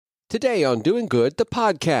Today on Doing Good, the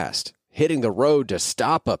podcast, hitting the road to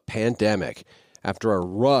stop a pandemic after a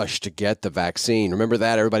rush to get the vaccine. Remember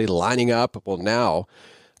that? Everybody lining up? Well, now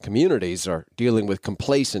communities are dealing with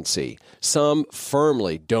complacency. Some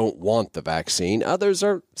firmly don't want the vaccine. Others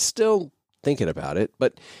are still thinking about it.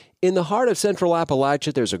 But in the heart of Central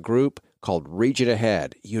Appalachia, there's a group called Region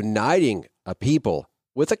Ahead, uniting a people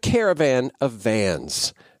with a caravan of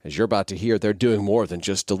vans. As you're about to hear, they're doing more than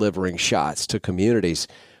just delivering shots to communities.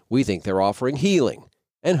 We think they're offering healing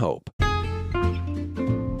and hope.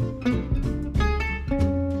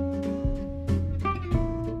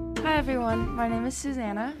 Hi everyone, my name is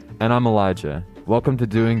Susanna. And I'm Elijah. Welcome to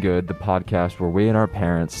Doing Good, the podcast where we and our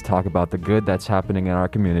parents talk about the good that's happening in our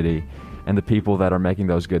community and the people that are making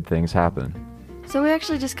those good things happen. So we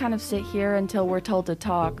actually just kind of sit here until we're told to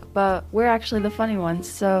talk, but we're actually the funny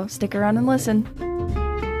ones, so stick around and listen.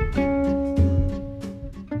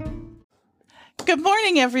 Good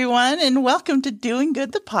morning, everyone, and welcome to Doing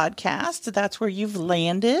Good, the podcast. That's where you've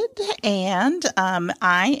landed. And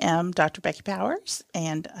I am Dr. Becky Powers,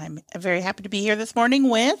 and I'm very happy to be here this morning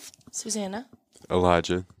with Susanna.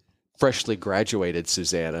 Elijah. Freshly graduated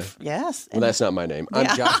Susanna. Yes. Well, that's not my name.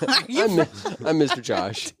 I'm Josh. I'm Mr.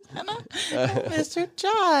 Josh. Mr.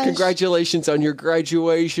 Josh. Congratulations on your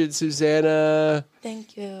graduation, Susanna.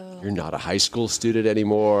 Thank you. You're not a high school student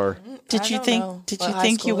anymore. Did you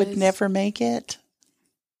think you would never make it?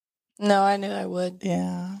 No, I knew I would.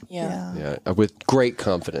 Yeah. Yeah, with great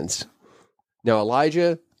confidence. Now,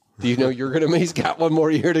 Elijah, do you know you're going to make? He's got one more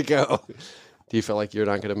year to go. Do you feel like you're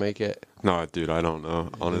not going to make it? No, dude, I don't know,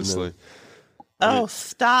 honestly. Oh,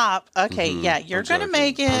 stop. Okay, yeah, you're going to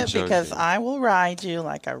make it because joking. I will ride you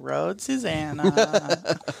like I rode Susanna.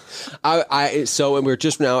 And we're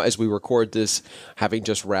just now, as we record this, having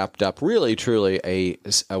just wrapped up really, truly a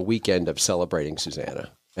weekend of celebrating Susanna.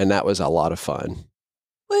 And that was a lot of fun.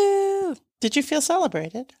 Woo! Did you feel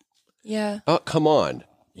celebrated? Yeah. Oh, come on.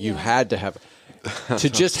 You had to have, to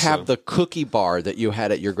just have the cookie bar that you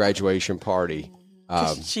had at your graduation party.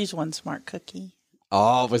 She's one smart cookie.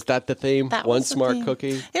 Oh, was that the theme? That One was the smart theme.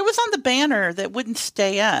 cookie? It was on the banner that wouldn't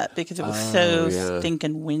stay up because it was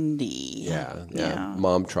stinking windy. Yeah.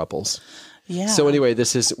 Mom troubles. Yeah. So anyway,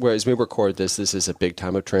 this is, whereas we record this is a big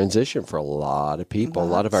time of transition for a lot of people. A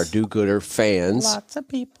lot of our do-gooder fans Lots of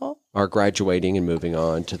people. are graduating and moving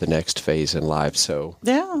on to the next phase in life. So,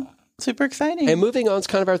 Yeah. Super exciting. and moving on is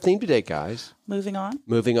kind of our theme today, guys. Moving on.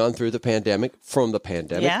 Moving on through the pandemic, from the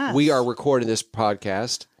pandemic. Yes. We are recording this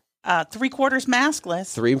podcast. 3/4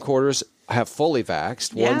 maskless. 3/4 have fully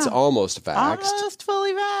vaxxed. Yeah. One's almost vaxxed. Almost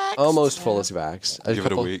fully vaxxed. Almost fully vaxxed. Give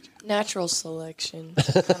it a week. Natural selection.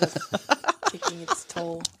 Kind of taking its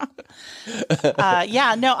toll.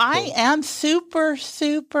 I am super,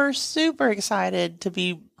 super, super excited to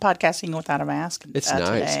be podcasting without a mask. It's nice.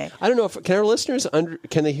 Today. I don't know if can our listeners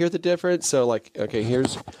can they hear the difference? So like, okay,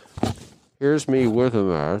 here's me with a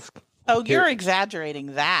mask. Oh, you're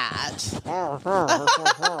exaggerating that.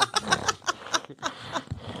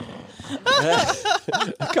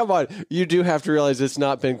 Come on, you do have to realize it's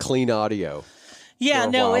not been clean audio. Yeah, for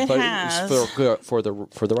a no, while, it but has. it's for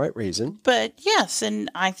the right reason. But yes,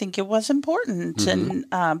 and I think it was important. Mm-hmm.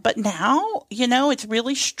 And but now, it's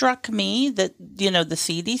really struck me that the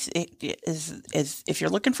CDC is if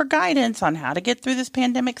you're looking for guidance on how to get through this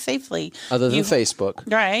pandemic safely, Other than Facebook,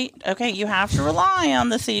 right? Okay, you have to rely on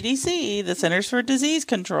the CDC, the Centers for Disease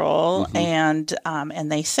Control, Mm-hmm.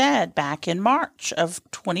 and they said back in March of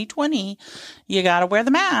 2020, you got to wear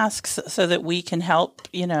the masks so that we can help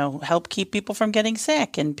keep people from getting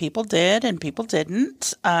sick, and people did and people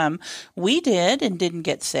didn't. We did and didn't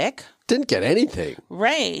get sick. didn't get anything.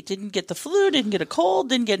 Right. Didn't get the flu, didn't get a cold,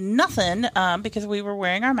 didn't get nothing because we were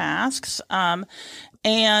wearing our masks. I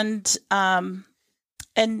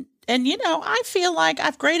feel like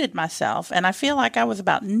I've graded myself, and I feel like I was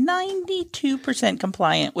about 92%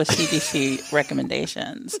 compliant with CDC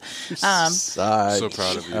recommendations. So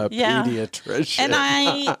proud of you. A Yeah. pediatrician. And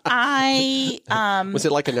I was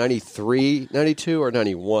it like a 93, 92, or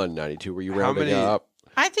 91, 92? Were you rounding many- up?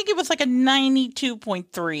 I think it was like a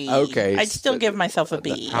 92.3. Okay. I'd still give myself a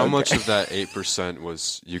B. How much of that 8%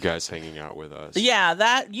 was you guys hanging out with us? Yeah,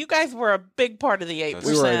 that you guys were a big part of the 8%.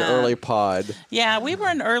 We were an early pod. Yeah, we were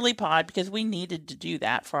an early pod because we needed to do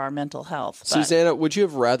that for our mental health. But Susanna, would you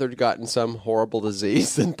have rather gotten some horrible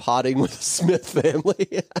disease than potting with the Smith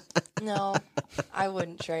family? No, I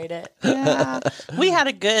wouldn't trade it. yeah, we had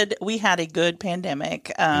a good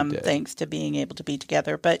pandemic thanks to being able to be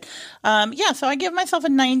together. But so I give myself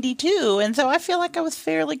myself a 92, and so I feel like I was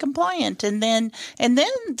fairly compliant. And then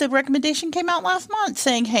the recommendation came out last month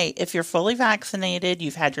saying, hey, if you're fully vaccinated,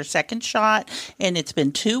 you've had your second shot, and it's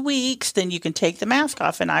been 2 weeks, then you can take the mask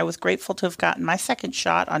off. And I was grateful to have gotten my second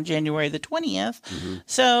shot on January the 20th.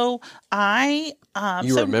 So I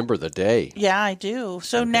You remember the day. yeah, I do.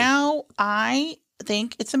 So now I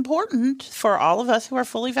think it's important for all of us who are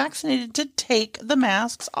fully vaccinated to take the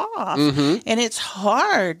masks off. And it's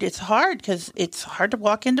hard. It's hard because it's hard to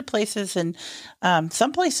walk into places, and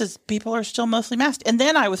some places people are still mostly masked. And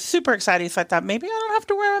then I was super excited. So I thought maybe I don't have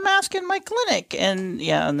to wear a mask in my clinic. And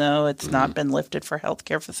no, it's not been lifted for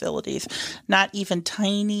healthcare facilities, not even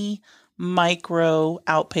tiny micro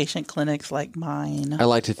outpatient clinics like mine. I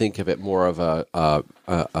like to think of it more of a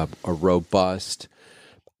robust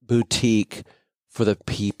boutique for the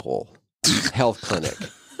people health clinic,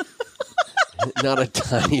 not a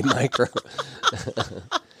tiny micro.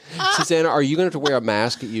 Susanna, are you going to have to wear a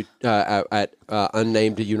mask at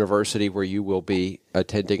unnamed university where you will be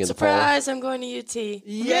attending in the fall? Surprise! I'm going to UT.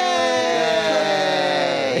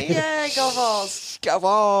 Yay! Yay! Go Vols! Go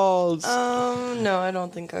Vols! No, I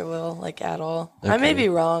don't think I will, like, at all. Okay. I may be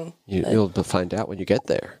wrong. You'll find out when you get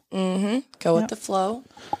there. Go with the flow.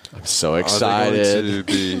 I'm so Are excited. they going to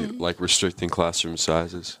be like restricting classroom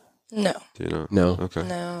sizes? No. Do you know? No. Okay.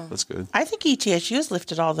 No. That's good. I think ETSU has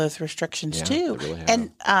lifted all those restrictions Yeah, too. they really have.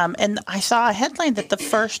 And I saw a headline that the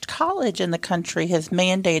first college in the country has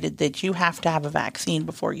mandated that you have to have a vaccine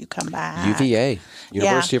before you come back. UVA,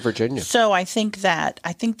 University of Virginia. So I think that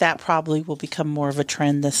probably will become more of a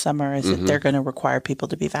trend this summer, is that they're going to require people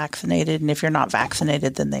to be vaccinated, and if you're not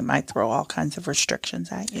vaccinated, then they might throw all kinds of restrictions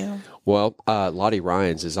at you. Well, Lottie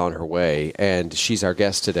Ryans is on her way, and she's our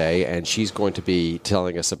guest today, and she's going to be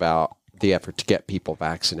telling us about the effort to get people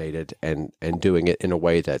vaccinated and doing it in a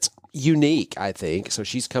way that's unique, I think. So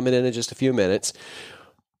she's coming in just a few minutes.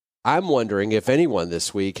 I'm wondering if anyone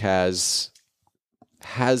this week has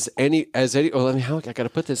any, how I got to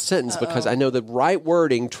put this sentence because I know the right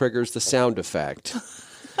wording triggers the sound effect.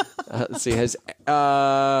 Let's see, has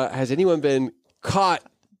anyone been caught?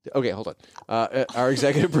 Okay, hold on. Our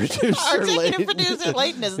executive producer, Leighton, is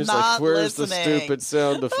He's not like, where's listening. the stupid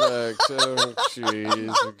sound effects? Oh,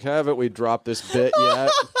 jeez. Haven't we dropped this bit yet?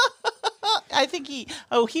 I think he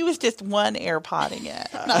was just one AirPodding it,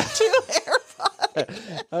 not two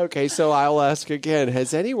AirPods. Okay, so I'll ask again.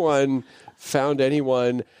 Has anyone found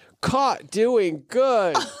anyone caught doing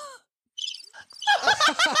good?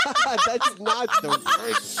 That's not the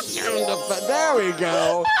right sound effect. There we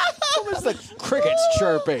go. What was the crickets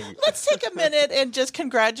chirping? Let's take a minute and just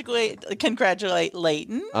congratulate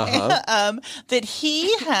Leighton that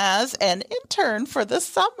he has an intern for the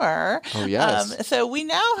summer. Oh, yes. So we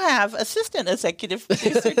now have assistant executive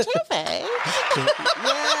producer Teve.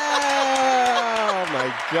 Yeah! Oh my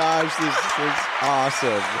gosh, this is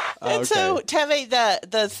awesome. And so Teve,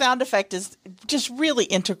 the sound effect is just really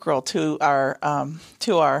integral to our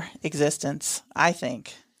existence, I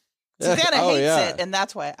think. Susanna hates it, and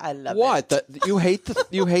that's why I love it. What? You hate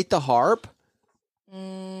the harp?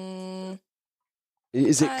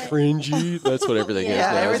 Is it cringy? That's what everything is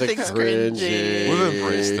Yeah, now. everything's Is it cringy. We've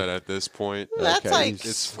embraced that at this point. That's like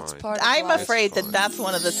It's fine. I'm afraid that that's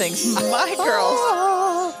one of the things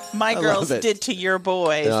my girls it. did to your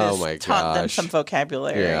boys. Oh is my taught them gosh. some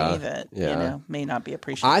vocabulary Yeah, that yeah. may not be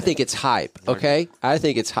appreciated. I think it's hype. Okay, I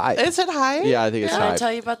think it's hype. Is it high? Yeah, I think it's Can I hype.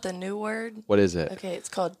 tell you about the new word? What is it? Okay, it's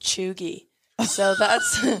called chuggy. So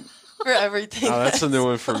that's for everything. Oh, that's a new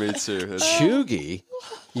one for me too. That's- Chuggy?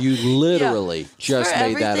 You literally just for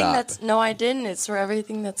made that everything up. That's, no, I didn't. It's for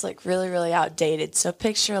everything that's like really, really outdated. So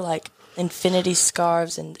picture like infinity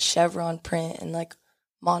scarves and chevron print and like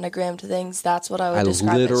monogrammed things. That's what I would I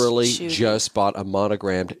describe literally as chuggy. just bought a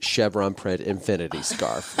monogrammed chevron print infinity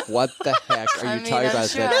scarf. What the heck are I you mean, talking I'm about?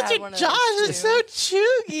 sure That? I had one of Josh, those, it's too.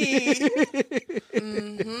 so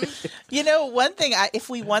chuggy. You know, one thing, if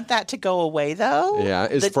we want that to go away, though, Yeah,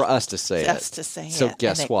 is for us to say us it. to say So it.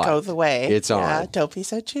 guess and what? It goes away. It's on. Don't be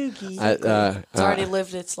so chuggy. It's already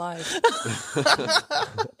lived its life.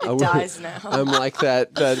 Oh, It dies now. I'm like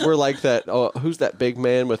that. We're like that. Oh, who's that big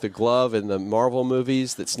man with the glove in the Marvel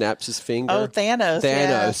movies that snaps his finger? Oh, Thanos.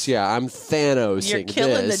 Thanos. Yeah, I'm Thanosing You're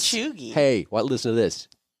killing the this. chuggy. Hey, what? Listen to this.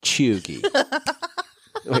 Chuggy.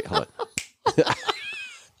 Wait, hold on.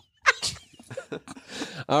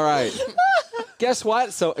 All right. Guess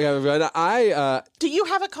what? So Do you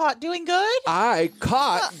have a caught doing good? I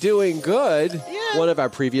caught doing good Yeah. one of our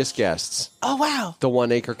previous guests, Oh, wow. the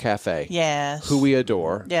 1 Acre Cafe, Yes. who we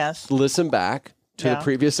adore. Yes. Listen back to Yeah. the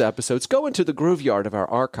previous episodes. Go into the groove yard of our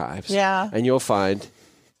archives. Yeah. And you'll find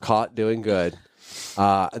caught doing good.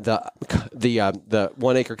 the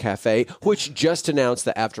 1 Acre Cafe, which just announced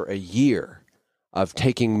that after a year of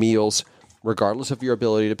taking meals, regardless of your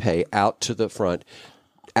ability to pay, out to the front,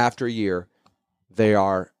 after a year, they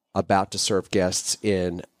are about to serve guests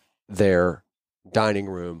in their dining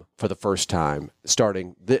room for the first time.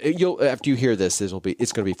 Starting, after you hear this, it's going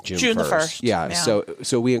to be June 1st. Yeah.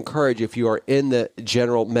 So we encourage, if you are in the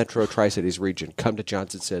general Metro Tri-Cities region, come to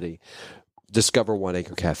Johnson City, discover 1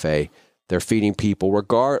 Acre Cafe. They're feeding people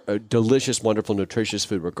delicious, wonderful, nutritious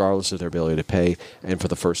food, regardless of their ability to pay, and for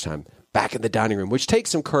the first time back in the dining room, which takes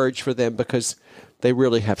some courage for them because they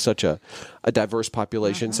really have such a diverse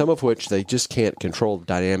population, some of which they just can't control the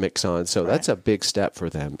dynamics on. So that's a big step for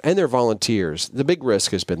them. And they're volunteers. The big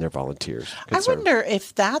risk has been their volunteers. I wonder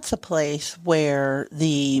if that's a place where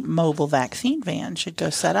the mobile vaccine van should go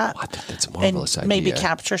set up. I think that's a marvelous idea. Maybe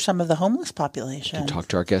capture some of the homeless population. Talk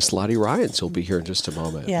to our guest, Lottie Ryans, who'll be here in just a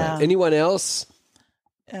moment. Yeah. But anyone else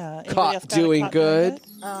caught doing good?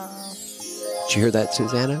 Did you hear that,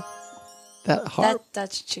 Susanna? That harp?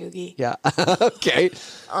 That's Chugi. Yeah. Okay.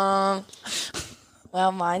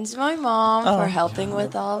 Well, mine's my mom for helping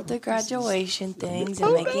with all of the graduation things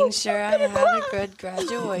and making sure I had a good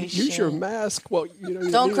graduation. Use your mask. Well,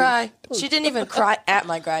 Don't cry. She didn't even cry at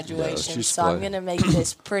my graduation, No, so I'm going to make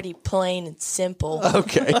this pretty plain and simple.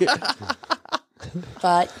 Okay.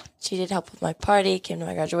 But she did help with my party, came to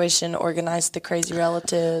my graduation, organized the crazy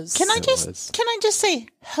relatives. Can I just say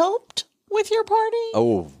helped with your party?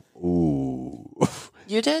 Oh. Ooh.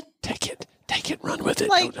 You did? Take it, run with it.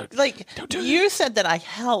 Don't do it. You said that I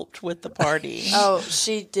helped with the party. Oh,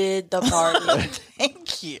 she did the party.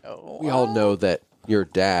 Thank you. We all know that your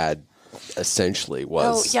dad essentially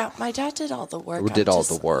was. Oh, yeah, my dad did all the work. Did all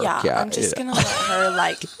the work. Yeah, I'm just going to let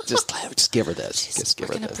her, just give her this. Just give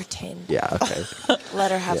her We're going this. to pretend. Yeah, okay.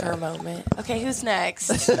 Let her have her moment. Okay, who's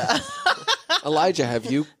next? Elijah, have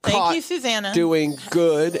you Thank caught you, Susanna. doing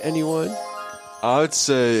good? Anyone? I would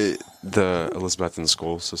say the Elizabethan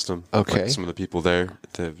school system. Okay. Some of the people there,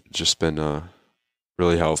 they've just been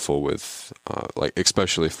really helpful with,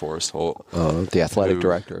 especially Forrest Holt. The athletic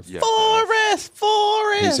director. Yeah, Forrest.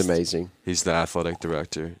 He's amazing. He's the athletic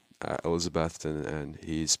director at Elizabethton, and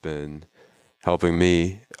he's been helping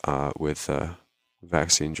me with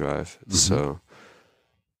vaccine drive. Mm-hmm. So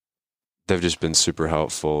they've just been super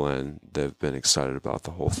helpful, and they've been excited about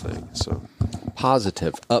the whole thing. So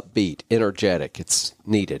Positive, upbeat, energetic. It's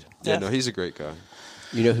needed. yeah, no, he's a great guy.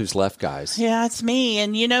 You know who's left, guys? Yeah, it's me.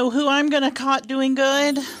 And you know who I'm going to caught doing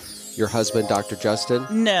good? Your husband, Dr.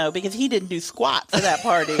 Justin? No, because he didn't do squat for that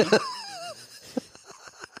party.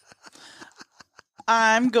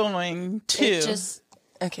 I'm going to.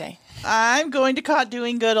 Okay. I'm going to caught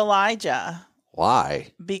doing good Elijah.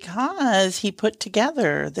 Why? Because he put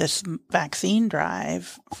together this vaccine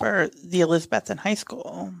drive for the Elizabethan High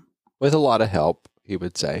School. With a lot of help, he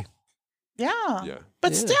would say. Yeah. Yeah.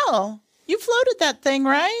 But still, you floated that thing,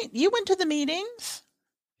 right? You went to the meetings.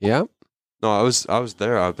 Yeah. No, I was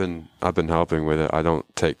there. I've been helping with it. I don't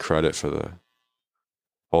take credit for the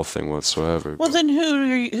whole thing whatsoever. Well, then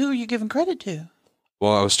who are you giving credit to?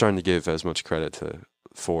 Well, I was trying to give as much credit to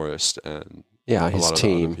Forrest and Yeah, a his lot of the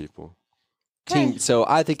team. other people. Team. So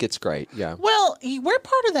I think it's great. Yeah. Well, we're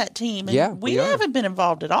part of that team, and Yeah, we we are. haven't been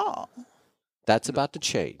involved at all. That's about to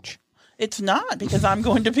change. It's not, because I'm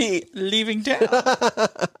going to be leaving town.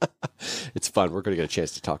 It's fun. We're going to get a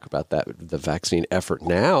chance to talk about that, the vaccine effort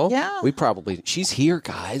now. Yeah. She's here,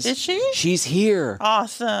 guys. Is she? She's here.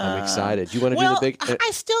 Awesome. I'm excited. You want to do the big...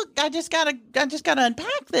 I just gotta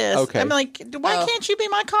unpack this. Okay. I'm like, why can't you be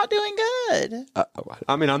my caught doing good?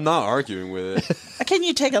 I mean, I'm not arguing with it. Can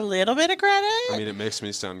you take a little bit of credit? I mean, it makes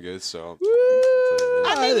me sound good, so.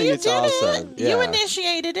 I mean, you it's did awesome. it. You Yeah.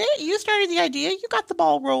 initiated it. You started the idea. You got the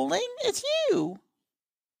ball rolling. It's you.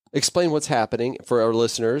 Explain what's happening for our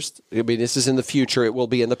listeners. I mean, this is in the future. It will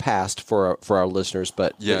be in the past for our listeners,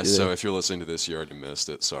 but... Yeah, so if you're listening to this, you already missed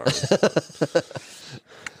it. Sorry.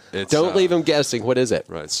 Don't leave them guessing. What is it?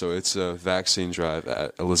 Right, so it's a vaccine drive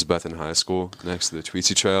at Elizabethan High School next to the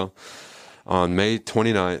Tweetsie Trail on May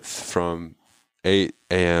 29th from 8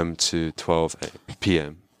 a.m. to 12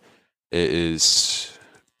 p.m. It is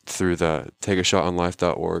through the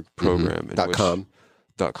takeashotonlife.org program.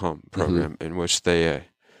 .com program in which they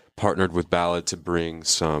partnered with Ballad to bring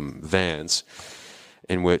some vans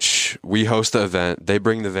in which we host the event. They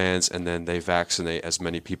bring the vans and then they vaccinate as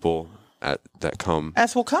many people that come.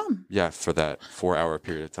 As will come. Yeah, for that 4-hour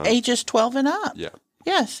period of time. Ages 12 and up. Yeah.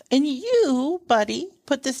 Yes. And you, buddy,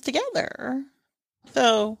 put this together.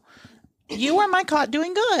 So you are my caught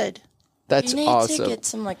doing good. That's you need awesome. to get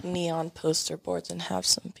some neon poster boards and have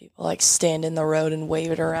some people stand in the road and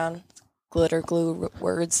wave it around. glitter glue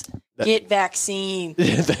words. Get vaccine.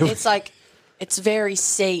 It's like, it's very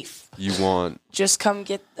safe. You want Just come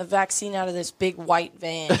get a vaccine out of this big white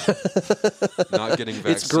van. not getting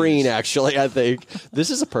vaccines. It's green, actually, I think. This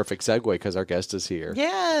is a perfect segue because our guest is here.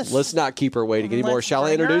 Yes. Let's not keep her waiting anymore. Let's Shall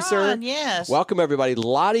I bring her introduce her? on, yes. Welcome, everybody.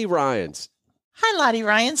 Lottie Ryans. Hi, Lottie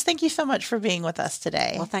Ryans. Thank you so much for being with us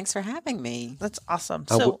today. Well, thanks for having me. That's awesome.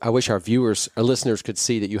 I So, I wish our listeners could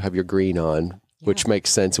see that you have your green on, which makes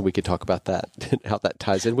sense, and we could talk about that and how that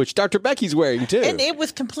ties in, which Dr. Becky's wearing too. and it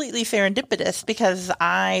was completely serendipitous because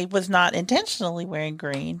I was not intentionally wearing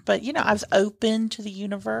green, but I was open to the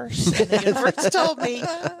universe, and the universe told me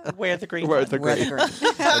wear the green. Wear one. the Wear the green.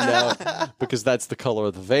 green. And now, because that's the color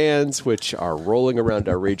of the vans, which are rolling around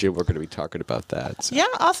our region, we're going to be talking about that. So. Yeah,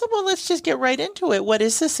 awesome. Well, let's just get right into it. What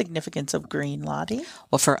is the significance of green, Lottie?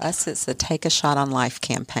 Well, for us, it's the Take a Shot on Life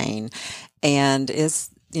campaign, and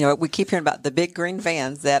we keep hearing about the big green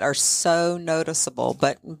vans that are so noticeable,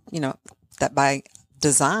 but that by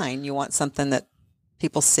design, you want something that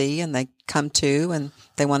people see and they come to and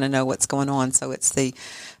they want to know what's going on. So it's the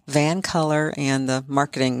van color and the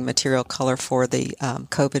marketing material color for the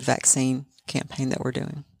COVID vaccine campaign that we're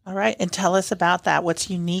doing. All right, and tell us about that. What's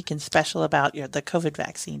unique and special about the COVID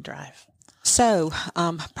vaccine drive? So,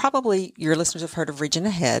 probably your listeners have heard of Region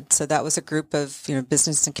Ahead. So that was a group of,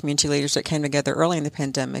 business and community leaders that came together early in the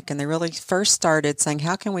pandemic, and they really first started saying,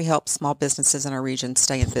 how can we help small businesses in our region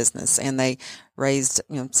stay in business? And they raised,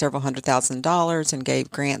 several $100,000 and gave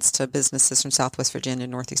grants to businesses from Southwest Virginia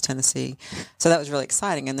and Northeast Tennessee. So that was really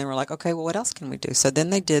exciting. And then we're like, okay, well, what else can we do? So then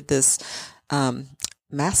they did this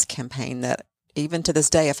mask campaign that even to this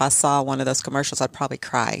day, if I saw one of those commercials, I'd probably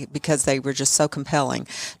cry because they were just so compelling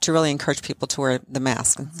to really encourage people to wear the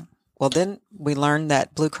mask. Mm-hmm. Well, then we learned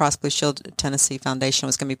that Blue Cross Blue Shield Tennessee Foundation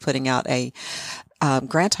was going to be putting out a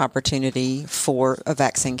grant opportunity for a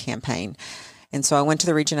vaccine campaign. And so I went to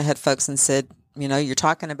the Region Ahead folks and said, you're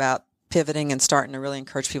talking about pivoting and starting to really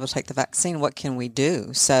encourage people to take the vaccine. What can we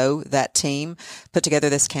do? So that team put together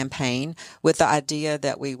this campaign with the idea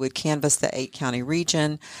that we would canvass the 8-county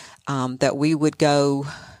region, that we would go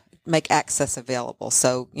make access available.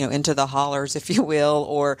 So, into the hollers, if you will,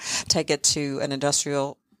 or take it to an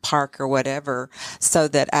industrial park or whatever, so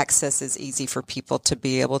that access is easy for people to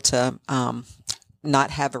be able to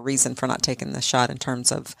not have a reason for not taking the shot in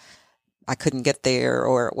terms of I couldn't get there,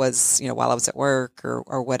 or it was, while I was at work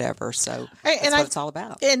or whatever. So that's what it's all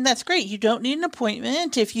about. And that's great. You don't need an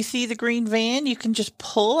appointment. If you see the green van, you can just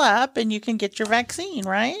pull up and you can get your vaccine,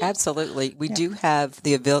 right? Absolutely. We do have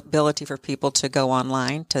the ability for people to go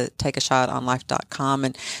online to takeashotonlife.com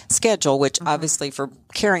and schedule, which obviously for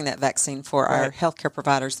carrying that vaccine for our healthcare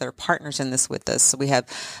providers that are partners in this with us. So we have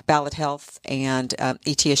Ballot Health and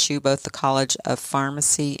ETSU, both the College of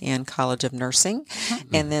Pharmacy and College of Nursing.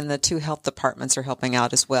 Mm-hmm. And then the two health departments are helping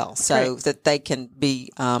out as well, so that they can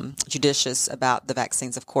be judicious about the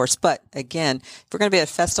vaccines, of course. But again, if we're going to be at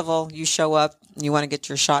a festival, you show up, you want to get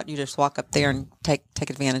your shot, you just walk up there and take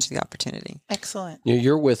advantage of the opportunity. Excellent.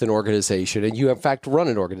 You're with an organization, and you in fact run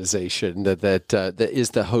an organization that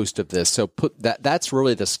is the host of this. So that's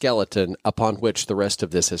really the skeleton upon which the rest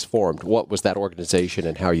of this has formed. What was that organization,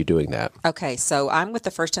 and how are you doing that? Okay, so I'm with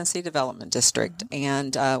the First Tennessee Development District,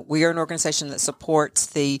 and we are an organization that supports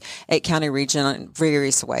the 8-county region in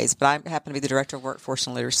various ways, but I happen to be the Director of Workforce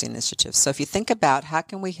and Literacy Initiatives. So if you think about how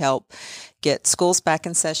can we help get schools back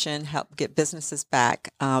in session, help get businesses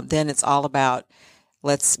back, then it's all about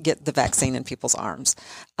let's get the vaccine in people's arms.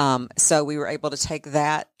 So we were able to take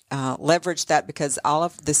that, leverage that, because all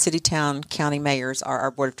of the city, town, county mayors are our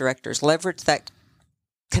board of directors, leverage that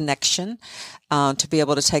connection to be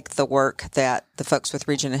able to take the work that the folks with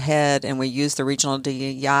Region Ahead, and we use the Regional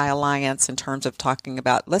DEI Alliance in terms of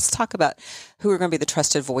let's talk about who are going to be the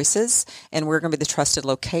trusted voices, and we're going to be the trusted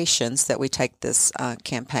locations that we take this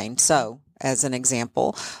campaign. So as an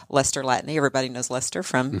example, Lester Latney, everybody knows Lester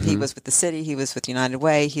he was with the city, he was with United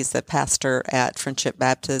Way, he's the pastor at Friendship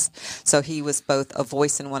Baptist. So he was both a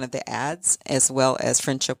voice in one of the ads, as well as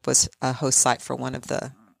Friendship was a host site for one of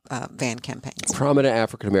the van campaigns. Prominent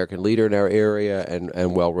African-American leader in our area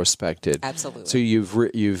and well respected. Absolutely.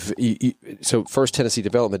 So so First Tennessee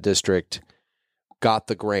Development District got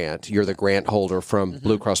the grant. You're the grant holder from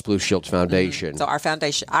Blue Cross Blue Shield Foundation. So our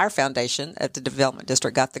foundation at the Development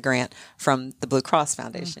District got the grant from the Blue Cross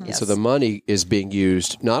Foundation. Yes. So the money is being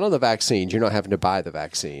used not on the vaccines. You're not having to buy the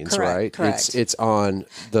vaccines, right? Correct. It's on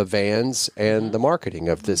the vans and the marketing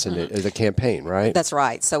of this and the campaign, right? That's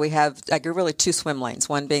right. So we have really two swim lanes,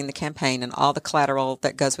 one being the campaign and all the collateral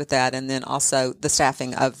that goes with that, and then also the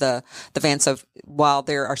staffing of the van. So while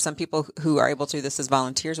there are some people who are able to do this as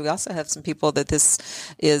volunteers, we also have some people that this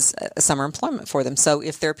this is summer employment for them. So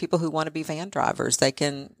if there are people who want to be van drivers, they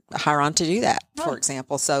can hire on to do that, for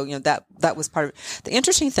example. So, that was part of it. The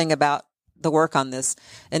interesting thing about the work on this,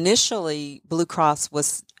 initially Blue Cross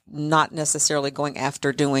was not necessarily going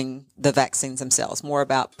after doing the vaccines themselves, more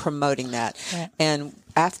about promoting that. Right. And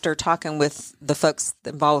after talking with the folks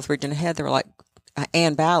involved with Region Ahead, they were like,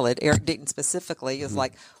 Ann Ballard, Eric Deaton specifically, is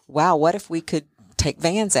like, wow, what if we could take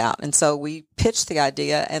vans out? And so we pitched the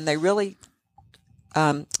idea, and they really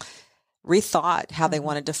rethought how they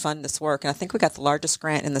wanted to fund this work. And I think we got the largest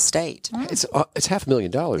grant in the state. It's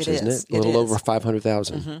 $500,000, isn't it? A little over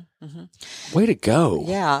 500,000. Way to go!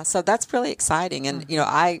 Yeah, so that's really exciting. And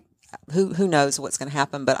who knows what's going to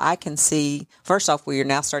happen? But I can see, first off, we are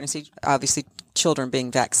now starting to see obviously children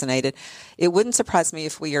being vaccinated. It wouldn't surprise me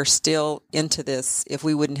if we are still into this, if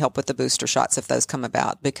we wouldn't help with the booster shots if those come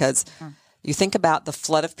about, because you think about the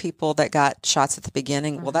flood of people that got shots at the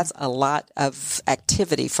beginning. Well, that's a lot of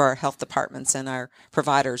activity for our health departments and our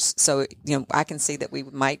providers. So, I can see that we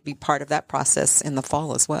might be part of that process in the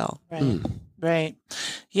fall as well. Right. Right.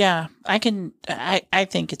 Yeah. I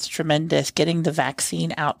think it's tremendous. Getting the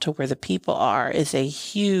vaccine out to where the people are is a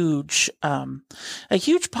huge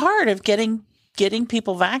part of getting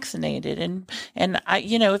people vaccinated. And I,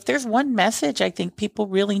 if there's one message I think people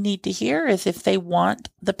really need to hear is if they want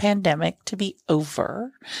the pandemic to be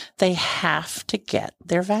over, they have to get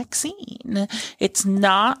their vaccine. It's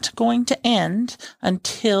not going to end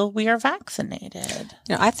until we are vaccinated.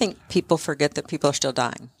 I think people forget that people are still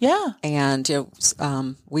dying. Yeah. And,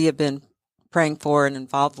 we have been praying for and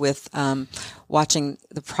involved with watching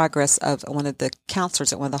the progress of one of the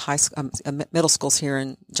counselors at one of the middle schools here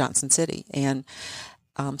in Johnson City. And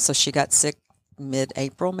so she got sick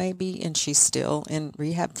mid-April maybe, and she's still in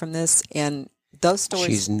rehab from this. And those stories...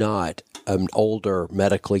 She's not an older,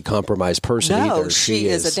 medically compromised person no, either. She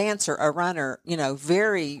is a dancer, a runner,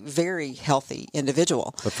 very, very healthy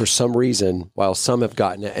individual. But for some reason, while some have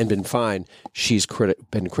gotten it and been fine, she's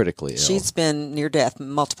been critically ill. She's been near death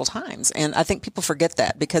multiple times. And I think people forget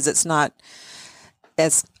that because it's not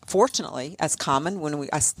as, fortunately, as common.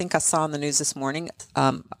 I think I saw in the news this morning,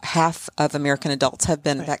 half of American adults have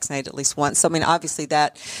been vaccinated at least once. So, obviously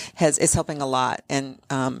that is helping a lot. And,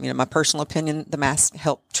 my personal opinion, the masks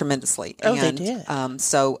help tremendously. Oh, and, they did. I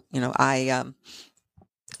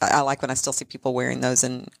like when I still see people wearing those,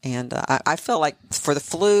 and I feel like for the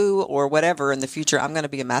flu or whatever in the future, I'm going to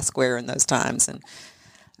be a mask wearer in those times, and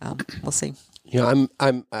we'll see.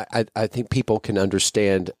 I think people can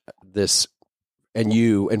understand this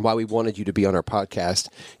and why we wanted you to be on our podcast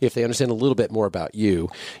if they understand a little bit more about you.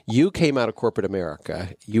 You came out of corporate America.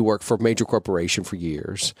 You worked for a major corporation for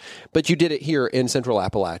years, but you did it here in Central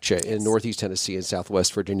Appalachia, in Northeast Tennessee and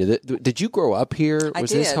Southwest Virginia. Did you grow up here? I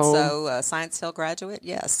Was did. This home? So Science Hill graduate,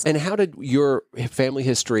 yes. And how did your family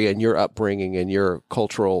history and your upbringing and your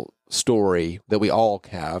cultural story that we all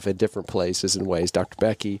have in different places and ways, Dr.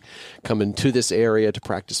 Becky coming to this area to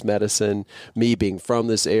practice medicine, me being from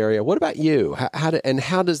this area. What about you?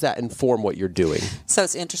 How does that inform what you're doing? So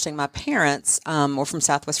it's interesting. My parents were from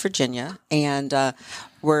Southwest Virginia and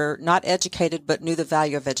were not educated but knew the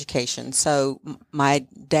value of education. So my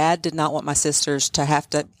dad did not want my sisters to have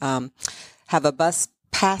to have a bus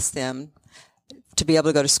pass them to be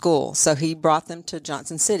able to go to school. So he brought them to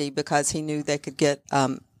Johnson City because he knew they could get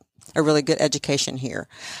a really good education here.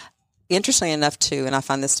 Interestingly enough, too, and I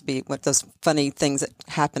find this to be one of those funny things that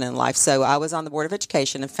happen in life. So I was on the Board of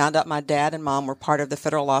Education and found out my dad and mom were part of the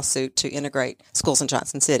federal lawsuit to integrate schools in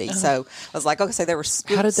Johnson City. So I was like, okay, so they were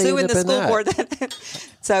suing the school board.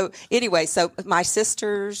 So anyway, my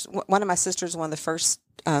sisters, one of my sisters, one of the first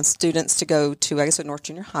students to go to, I guess, North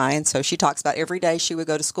Junior High. And so she talks about every day she would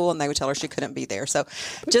go to school and they would tell her she couldn't be there. So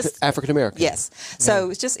just African American. Yes. So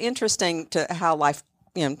it's just interesting to how life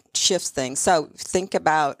shifts things. So think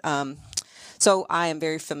about, so I am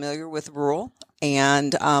very familiar with rural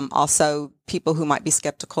and also people who might be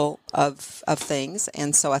skeptical of things.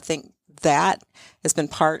 And so I think that has been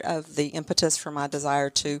part of the impetus for my desire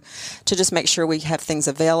to just make sure we have things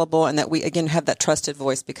available and that we, again, have that trusted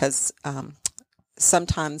voice because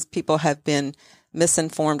sometimes people have been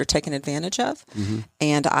misinformed or taken advantage of. Mm-hmm.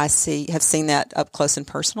 And I have seen that up close and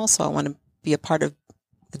personal. So I want to be a part of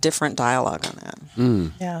the different dialogue on that.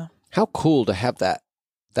 Mm. Yeah. How cool to have that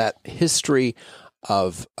history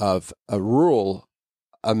of a rural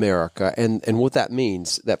America and what that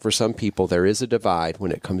means, that for some people there is a divide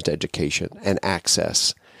when it comes to education and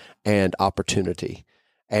access and opportunity.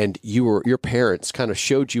 and your parents kind of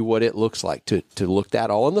showed you what it looks like to look that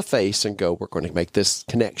all in the face and go, we're going to make this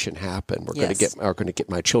connection happen. We're going to get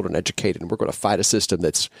my children educated, and we're going to fight a system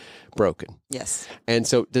that's broken. Yes. And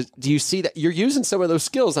so do you see that you're using some of those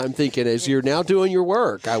skills, I'm thinking, as you're now doing your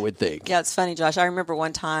work, I would think. Yeah, it's funny, Josh. I remember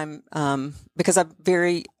one time, because I'm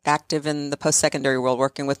very active in the post-secondary world,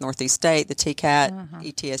 working with Northeast State, the TCAT,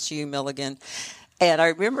 ETSU, Milligan. And I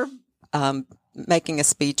remember making a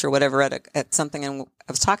speech or whatever at something, and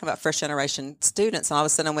I was talking about first generation students, and all of a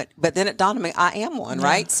sudden I went, but then it dawned on me, I am one,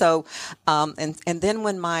 right? So, and then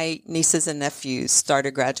when my nieces and nephews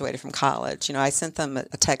started graduating from college, I sent them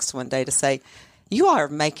a text one day to say, you are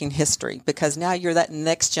making history, because now you're that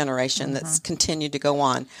next generation that's continued to go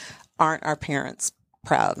on. Aren't our parents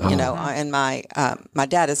proud? And my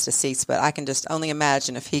dad is deceased, but I can just only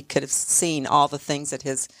imagine if he could have seen all the things that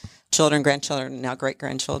his children, grandchildren, and now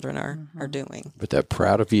great-grandchildren are doing. But they're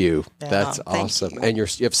proud of you. Yeah. That's Thank awesome. you. And you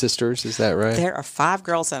have sisters, is that right? There are 5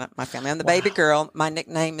 girls in my family. I'm the baby girl. My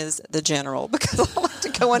nickname is the General, because I like to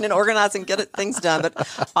go in and organize and get things done.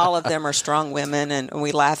 But all of them are strong women, and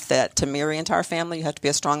we laugh that to marry into our family, you have to be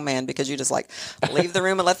a strong man, because you just leave the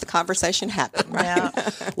room and let the conversation happen. Right? Yeah.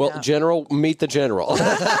 Well, General, meet the General.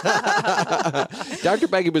 Dr.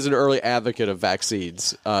 Becky was an early advocate of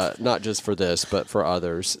vaccines, not just for this, but for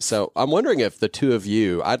others. So I'm wondering if the two of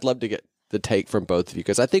you, I'd love to get the take from both of you,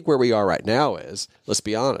 because I think where we are right now is, let's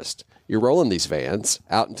be honest, you're rolling these vans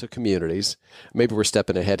out into communities. Maybe we're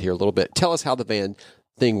stepping ahead here a little bit. Tell us how the van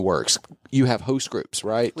thing works. You have host groups,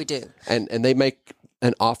 right? We do. And they make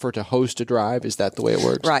an offer to host a drive. Is that the way it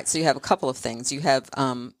works? Right. So you have a couple of things. You have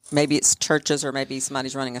maybe it's churches, or maybe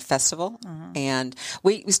somebody's running a festival. And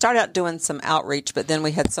we started out doing some outreach, but then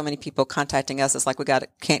we had so many people contacting us. It's like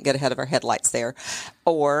can't get ahead of our headlights there.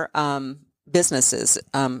 Or businesses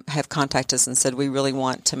have contacted us and said, we really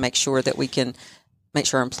want to make sure that we can make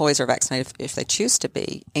sure our employees are vaccinated if they choose to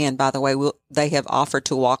be. And by the way, they have offered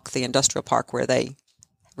to walk the industrial park where they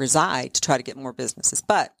reside to try to get more businesses.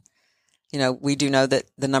 But we do know that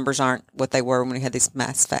the numbers aren't what they were when we had these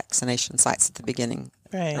mass vaccination sites at the beginning,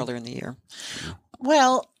 earlier in the year.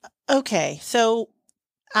 Well, okay. So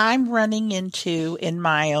I'm running into, in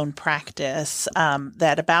my own practice,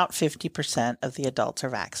 that about 50% of the adults are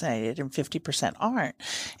vaccinated and 50% aren't.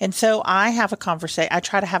 And so I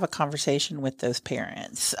try to have a conversation with those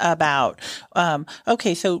parents about,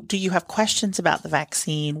 okay, so do you have questions about the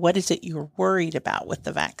vaccine? What is it you're worried about with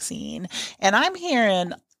the vaccine? And I'm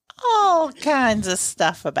hearing all kinds of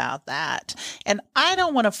stuff about that. And I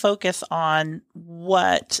don't want to focus on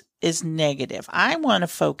what is negative. I want to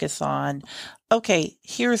focus on, okay,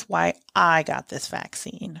 here's why I got this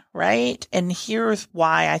vaccine, right? And here's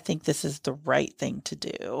why I think this is the right thing to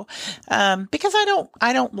do. Because I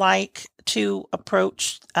don't like to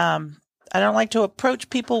approach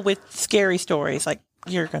people with scary stories like,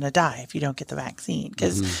 you're going to die if you don't get the vaccine.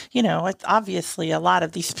 Because, obviously a lot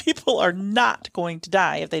of these people are not going to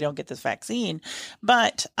die if they don't get this vaccine.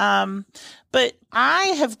 But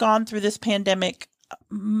I have gone through this pandemic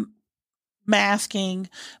masking,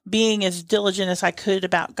 being as diligent as I could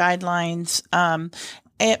about guidelines.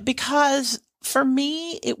 And because for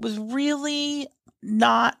me, it was really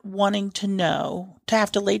not wanting to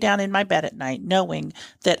have to lay down in my bed at night, knowing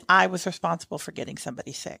that I was responsible for getting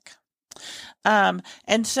somebody sick.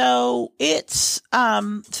 And so it's,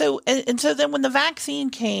 so then when the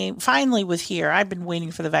vaccine finally was here, I've been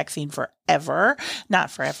waiting for the vaccine forever,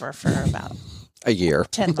 not forever, for about a year,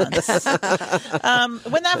 10 months.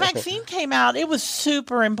 When that vaccine came out, it was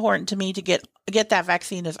super important to me to get that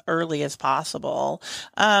vaccine as early as possible.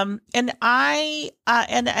 And so I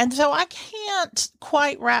can't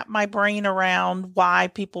quite wrap my brain around why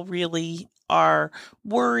people really are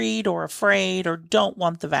worried or afraid or don't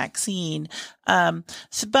want the vaccine.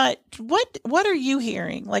 But what are you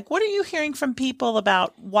hearing? Like, what are you hearing from people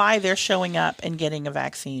about why they're showing up and getting a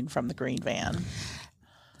vaccine from the Green Van?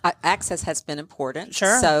 Access has been important.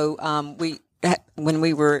 Sure. So when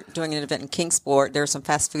we were doing an event in Kingsport, there were some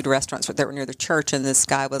fast food restaurants that were near the church, and this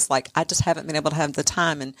guy was like, I just haven't been able to have the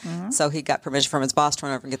time. And so he got permission from his boss to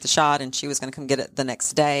run over and get the shot, and she was going to come get it the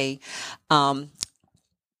next day.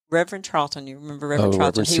 Reverend Charlton, you remember Reverend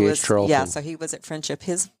Charlton? Reverend C.H. Charlton. Yeah, so he was at Friendship.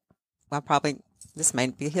 This may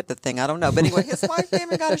be a HIPAA thing, I don't know. But anyway, his wife came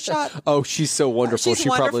and got a shot. Oh, she's so wonderful. She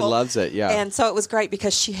probably loves it, yeah. And so it was great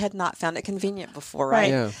because she had not found it convenient before, right?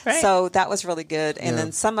 Yeah. Right. So that was really good. And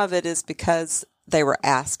then some of it is because they were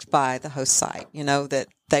asked by the host site, that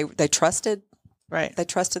they trusted. Right. They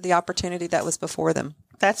trusted the opportunity that was before them.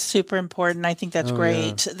 That's super important. I think that's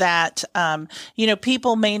great that,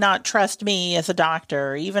 people may not trust me as a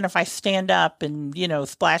doctor, even if I stand up and,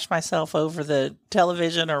 splash myself over the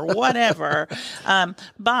television or whatever.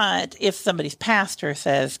 But if somebody's pastor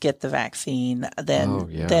says, get the vaccine,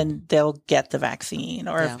 then they'll get the vaccine.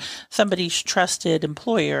 Or if somebody's trusted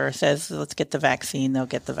employer says, let's get the vaccine, they'll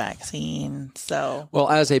get the vaccine. So, well,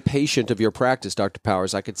 as a patient of your practice, Dr.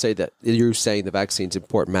 Powers, I could say that you're saying the vaccine's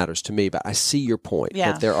important matters to me, but I see your point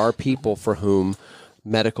that there are people for whom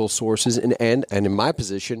medical sources and in my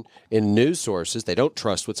position in news sources, they don't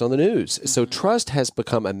trust what's on the news. So trust has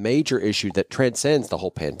become a major issue that transcends the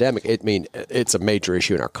whole pandemic. It's a major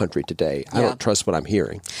issue in our country today. I don't trust what I'm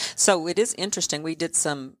hearing. So it is interesting. We did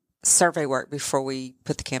some survey work before we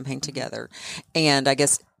put the campaign together. And I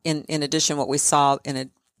guess in addition, what we saw in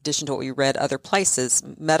addition to what we read other places,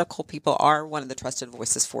 medical people are one of the trusted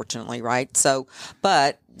voices, fortunately, right? So,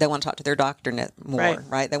 but they want to talk to their doctor more,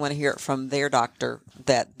 right? They want to hear it from their doctor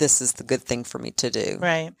that this is the good thing for me to do.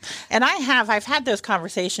 Right. And I've had those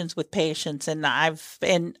conversations with patients, and I've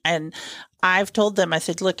told them, I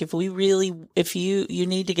said, look, if you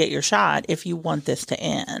need to get your shot if you want this to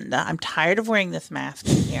end. I'm tired of wearing this mask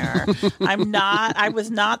in here. I was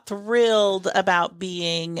not thrilled about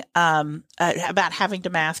being, about having to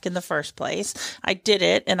mask in the first place. I did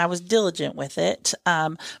it and I was diligent with it.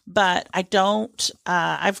 But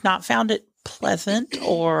I've not found it pleasant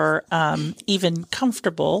or even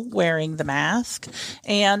comfortable wearing the mask,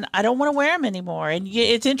 and I don't want to wear them anymore. And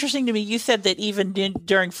it's interesting to me, you said that even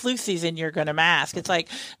during flu season you're going to mask. It's like,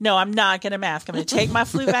 no, I'm not going to mask. I'm going to take my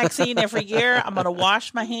flu vaccine every year. I'm going to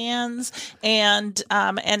wash my hands, and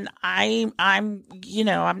I'm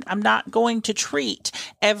not going to treat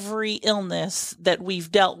every illness that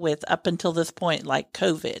we've dealt with up until this point, like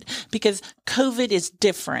COVID, because COVID is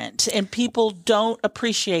different, and people don't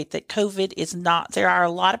appreciate that COVID is not. There are a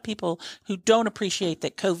lot of people who don't appreciate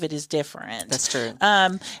that COVID is different. That's true.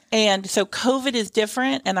 And so COVID is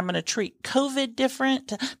different, and I'm going to treat COVID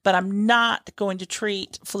different, but I'm not going to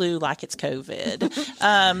treat flu like it's COVID.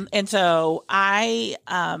 And so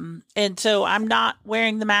I'm not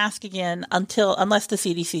wearing the mask again unless the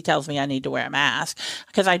CDC tells me I need to wear a mask,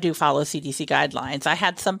 because I do follow CDC guidelines. I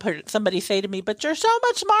had somebody say to me, "But you're so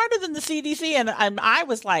much smarter than the CDC," and I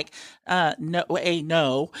was like, "No,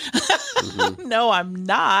 no." No, I'm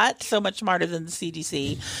not so much smarter than the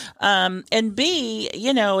CDC. And B,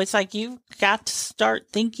 it's like you've got to start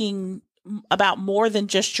thinking about more than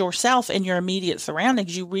just yourself and your immediate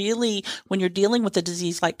surroundings. You really, when you're dealing with a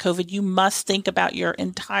disease like COVID, you must think about your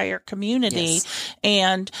entire community,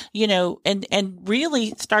 and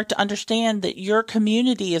really start to understand that your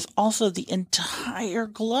community is also the entire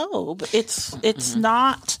globe. It's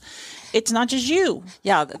not just you.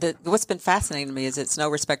 Yeah. What's been fascinating to me is it's no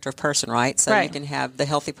respecter of person, right? So you can have the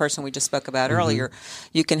healthy person we just spoke about earlier.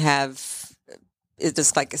 You can have, it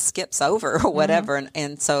just like it skips over or whatever.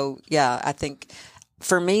 And so, I think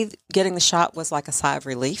for me, getting the shot was like a sigh of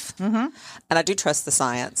relief. And I do trust the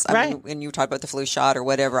science. I mean, when you talk about the flu shot or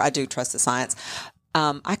whatever, I do trust the science.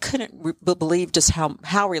 I couldn't believe just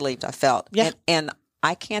how relieved I felt. Yeah. And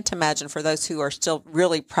I can't imagine for those who are still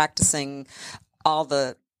really practicing all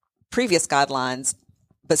the previous guidelines,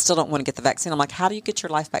 but still don't want to get the vaccine. I'm like, how do you get your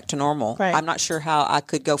life back to normal? Right. I'm not sure how I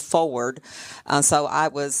could go forward. So I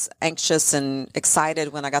was anxious and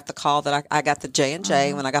excited when I got the call that I got the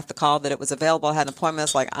J&J. When I got the call that it was available, I had an appointment.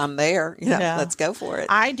 It's like, I'm there. Let's go for it.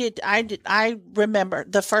 I remember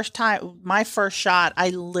the first time, my first shot,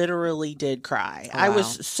 I literally did cry. Wow. I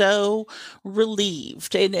was so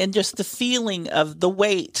relieved, and just the feeling of the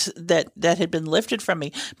weight that had been lifted from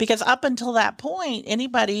me, because up until that point,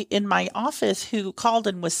 anybody in my office who called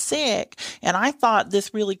and was sick, and I thought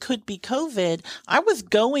this really could be COVID, I was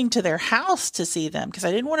going to their house to see them, because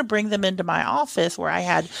I didn't want to bring them into my office where I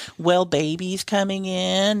had babies coming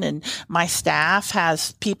in, and my staff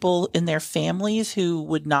has people in their families who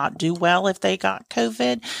would not do well if they got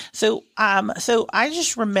COVID. So I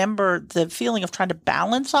just remember the feeling of trying to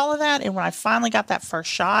balance all of that. And when I finally got that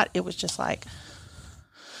first shot, it was just like,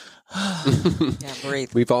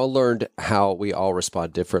 breathe. We've all learned how we all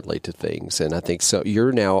respond differently to things, and I think so.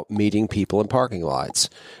 You're now meeting people in parking lots,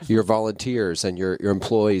 your volunteers and your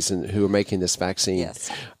employees, and who are making this vaccine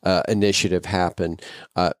initiative happen.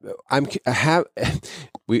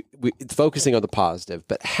 We focusing on the positive,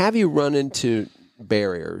 but have you run into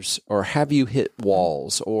barriers, or have you hit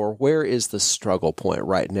walls, or where is the struggle point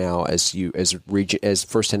right now as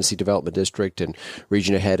First Tennessee Development District and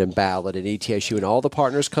Region Ahead and Ballot and ETSU and all the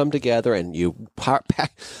partners come together and you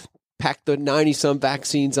pack the 90-some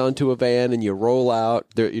vaccines onto a van and you roll out.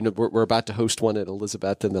 There, we're about to host one at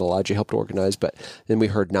Elizabethton that Elijah helped organize, but then we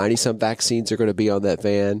heard 90-some vaccines are going to be on that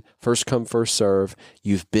van. First come, first serve.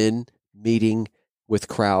 You've been meeting with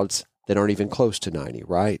crowds that aren't even close to 90,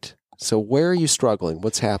 right? So where are you struggling?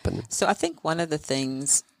 What's happening? So I think one of the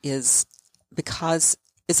things is because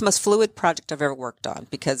it's the most fluid project I've ever worked on,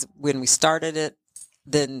 because when we started it,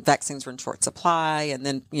 then vaccines were in short supply, and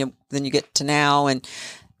then then you get to now and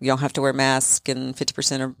you don't have to wear masks and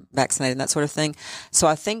 50% are vaccinated and that sort of thing. So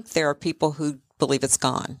I think there are people who believe it's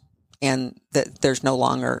gone and that there's no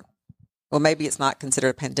longer, well, maybe it's not considered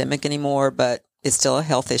a pandemic anymore, but it's still a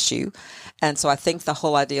health issue. And so I think the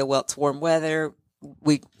whole idea, well, it's warm weather,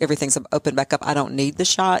 everything's open back up, I don't need the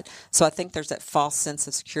shot. So I think there's that false sense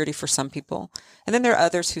of security for some people. And then there are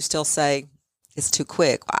others who still say it's too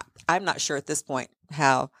quick. I'm not sure at this point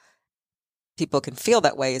how people can feel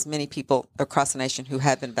that way, as many people across the nation who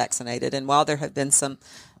have been vaccinated. And while there have been some,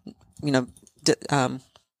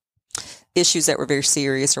 issues that were very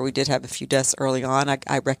serious, or we did have a few deaths early on,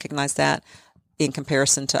 I recognize that. In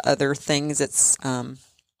comparison to other things, it's the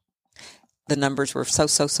numbers were so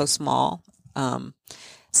small.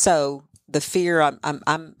 So the fear,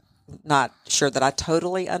 I'm not sure that I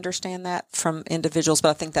totally understand that from individuals, but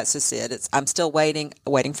I think that's just it. I'm still waiting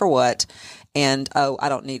for what? And, I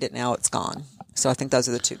don't need it now, it's gone. So I think those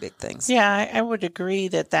are the two big things. Yeah, I would agree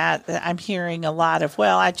that I'm hearing a lot of,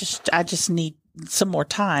 well, I just need some more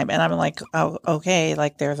time. And I'm like, oh, okay,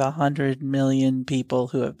 like there's 100 million people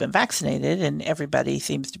who have been vaccinated and everybody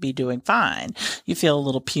seems to be doing fine. You feel a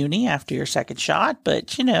little puny after your second shot,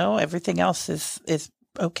 but everything else is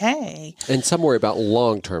okay. And some worry about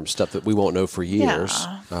long-term stuff that we won't know for years.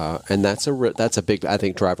 Yeah. And that's a big, I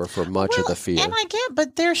think, driver for much of the fear. And I get,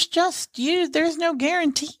 but there's there's no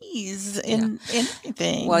guarantees in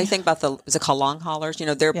anything. Well, you think about is it called long haulers?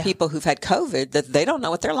 There are people who've had COVID that they don't know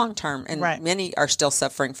what their long-term, and many are still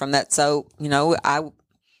suffering from that. So,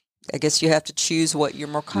 I guess you have to choose what you're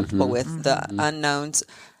more comfortable with, the unknowns.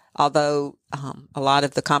 Although a lot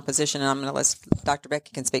of the composition, and I'm going to let Dr.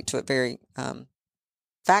 Becky can speak to it very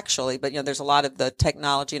factually, but there's a lot of the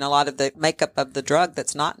technology and a lot of the makeup of the drug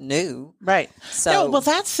that's not new. Right. So, well,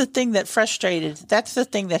 that's the thing that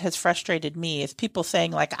has frustrated me, is people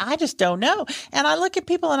saying, like, I just don't know. And I look at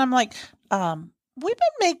people and I'm like, we've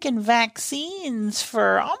been making vaccines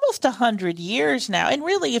for almost 100 years now. And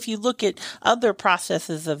really, if you look at other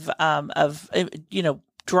processes of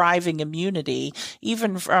driving immunity,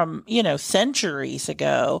 even from, centuries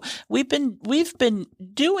ago, we've been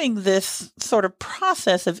doing this sort of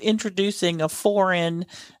process of introducing a foreign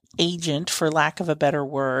agent, for lack of a better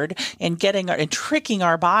word, and tricking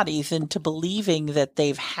our bodies into believing that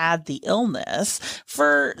they've had the illness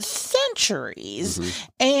for centuries.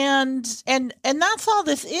 And that's all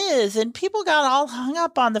this is. And people got all hung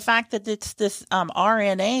up on the fact that it's this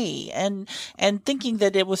RNA and thinking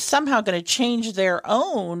that it was somehow going to change their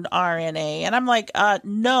own RNA. And I'm like,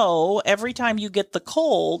 no, every time you get the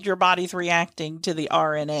cold, your body's reacting to the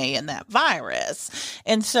RNA in that virus.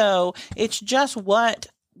 And so it's just what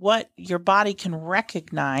your body can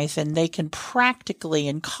recognize, and they can practically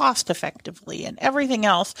and cost effectively and everything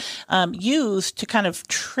else use to kind of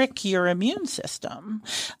trick your immune system.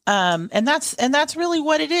 And that's really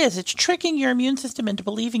what it is. It's tricking your immune system into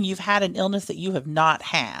believing you've had an illness that you have not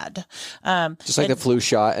had. Just like the flu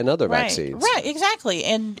shot and other vaccines. Right, exactly.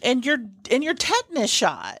 And your tetanus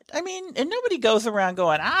shot. I mean, and nobody goes around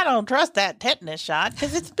going, I don't trust that tetanus shot,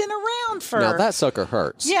 because it's been around for... Now that sucker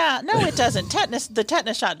hurts. Yeah, no, it doesn't. The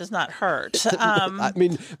tetanus shot does not hurt. I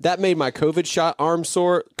mean, that made my COVID shot arm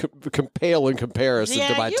sore pale in comparison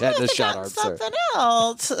to my tetanus shot arm sore. Something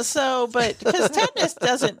else. So, but because tetanus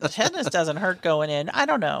doesn't hurt going in. I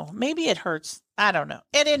don't know. Maybe it hurts. I don't know.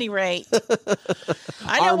 At any rate,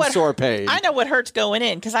 I know sore pain. I know what hurts going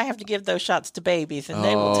in, because I have to give those shots to babies, and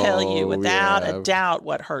they will tell you without a doubt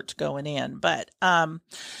what hurts going in. But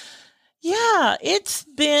yeah, there's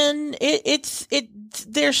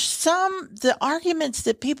the arguments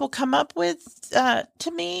that people come up with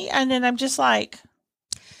to me, and then I'm just like,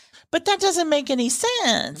 but that doesn't make any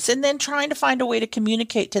sense. And then trying to find a way to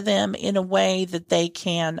communicate to them in a way that they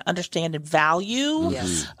can understand and value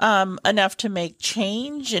enough to make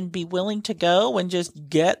change and be willing to go and just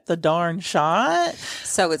get the darn shot.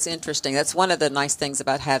 So it's interesting. That's one of the nice things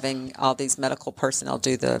about having all these medical personnel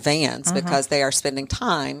do the vans, because they are spending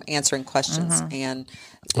time answering questions and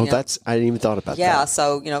Oh, I didn't even thought about Yeah, that.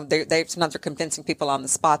 so they sometimes are convincing people on the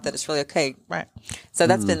spot that it's really okay. Right. So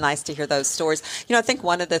that's been nice to hear those stories. I think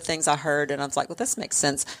one of the things I heard, and I was like, well, this makes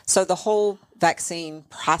sense. So the whole vaccine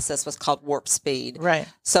process was called warp speed. Right.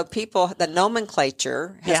 So the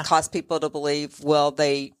nomenclature has caused people to believe, well,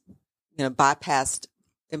 they, bypassed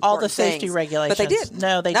All the important safety things. regulations. But they didn't.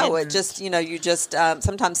 No, they No, didn't. it just, you just,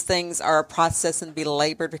 sometimes things are a process and be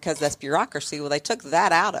labored because that's bureaucracy. Well, they took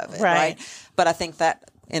that out of it, right? But I think that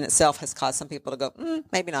in itself has caused some people to go,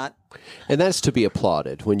 maybe not. And that's to be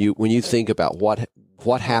applauded when you think about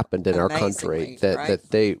what happened in our country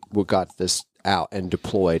that they got this out and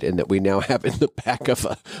deployed, and that we now have in the back of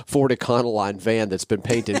a Ford Econoline van that's been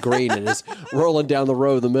painted green and is rolling down the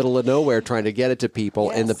road in the middle of nowhere trying to get it to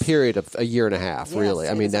people in the period of a year and a half, really.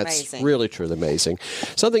 I mean, that's amazing. really truly amazing.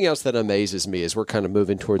 Something else that amazes me is we're kind of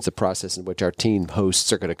moving towards the process in which our team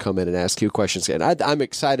hosts are going to come in and ask you questions. And I'm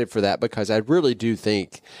excited for that because I really do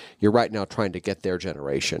think you're right now trying to get their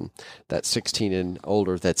generation, that 16 and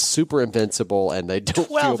older, that's super invincible, and they don't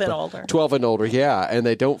 12 and older. 12 and older, yeah, and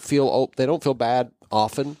they don't feel bad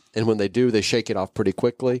often, and when they do, they shake it off pretty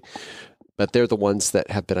quickly. But they're the ones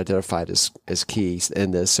that have been identified as keys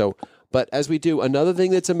in this. So, but as we do, another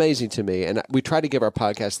thing that's amazing to me, and we try to give our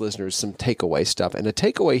podcast listeners some takeaway stuff, and the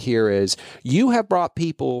takeaway here is you have brought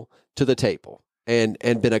people to the table and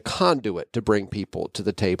been a conduit to bring people to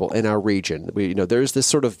the table in our region. There's this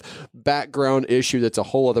sort of background issue that's a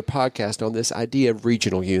whole other podcast on this idea of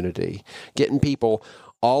regional unity, getting people,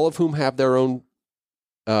 all of whom have their own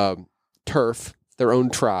turf, their own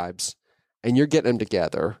tribes, and you're getting them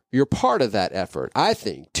together. You're part of that effort, I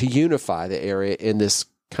think, to unify the area in this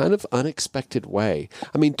kind of unexpected way.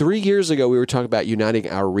 I mean, 3 years ago, we were talking about uniting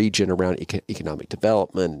our region around economic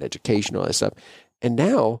development and education, all that stuff. And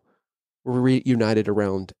now we're reunited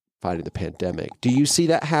around fighting the pandemic. Do you see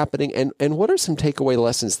that happening? And what are some takeaway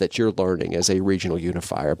lessons that you're learning as a regional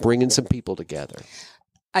unifier, bringing some people together?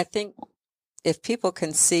 I think if people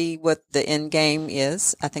can see what the end game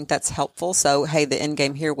is, I think that's helpful. So, hey, the end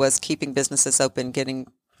game here was keeping businesses open,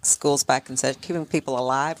 getting schools back, and keeping people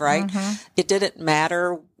alive, right? Mm-hmm. It didn't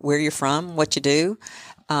matter where you're from, what you do,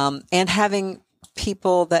 and having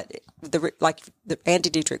people that like Andy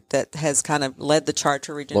Dietrich that has kind of led the charge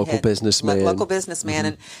for region local businessman, mm-hmm.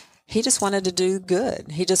 And he just wanted to do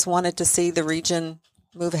good. He just wanted to see the region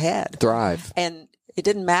move ahead, thrive, and it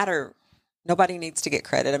didn't matter. Nobody needs to get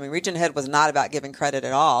credit. I mean, Region Head was not about giving credit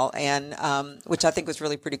at all, and which I think was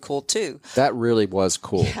really pretty cool too. That really was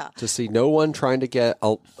cool to see. No one trying to get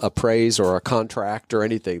a praise or a contract or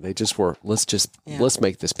anything. They just were, let's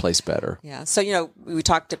make this place better. Yeah. So, we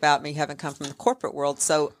talked about me having come from the corporate world.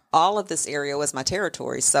 So all of this area was my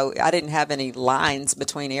territory. So I didn't have any lines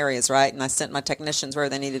between areas, right? And I sent my technicians where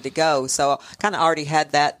they needed to go. So I kind of already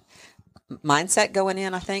had that mindset going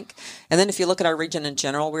in, I think. And then if you look at our region in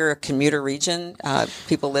general, we're a commuter region.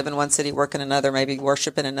 People live in one city, work in another, maybe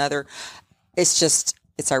worship in another. It's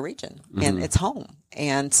our region and it's home.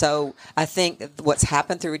 And so I think what's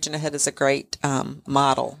happened through Region Ahead is a great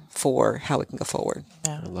model for how we can go forward.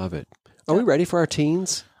 Yeah. I love it. Are we ready for our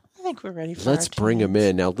teens? I think we're ready for Let's bring them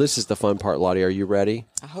in. Now, this is the fun part, Lottie. Are you ready?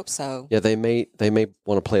 I hope so. Yeah, they may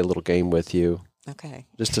want to play a little game with you. Okay.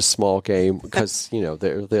 Just a small game because,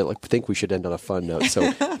 they think we should end on a fun note.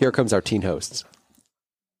 So here comes our teen hosts.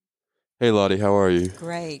 Hey, Lottie, how are you?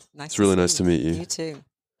 Great. It's really nice to meet you. You too.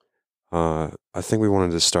 I think we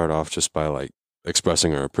wanted to start off just by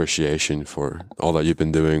expressing our appreciation for all that you've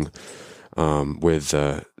been doing with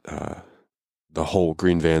the whole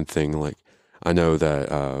green van thing. I know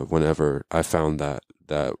that whenever I found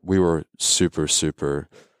that we were super, super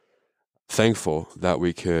thankful that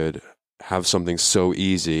we could have something so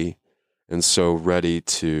easy and so ready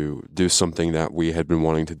to do something that we had been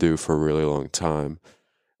wanting to do for a really long time.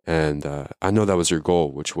 And I know that was your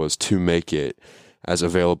goal, which was to make it as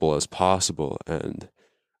available as possible. And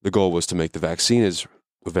the goal was to make the vaccine as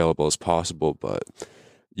available as possible, but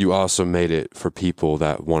you also made it for people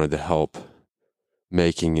that wanted to help,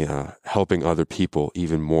 helping other people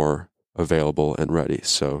even more available and ready.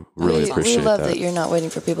 So really appreciate that. We love that you're not waiting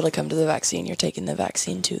for people to come to the vaccine. You're taking the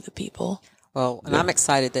vaccine to the people. Well, and I'm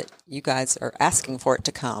excited that you guys are asking for it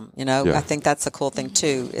to come. I think that's a cool thing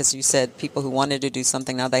too. As you said, people who wanted to do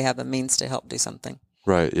something, now they have a means to help do something.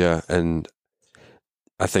 Right. Yeah. And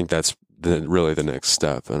I think that's really the next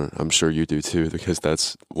step. And I'm sure you do too, because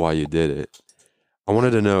that's why you did it. I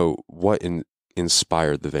wanted to know what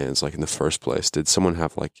inspired the vans, in the first place. Did someone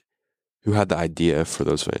have who had the idea for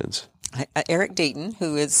those vans? Eric Deaton,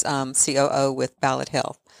 who is COO with Ballot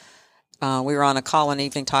Health. We were on a call one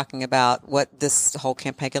evening talking about what this whole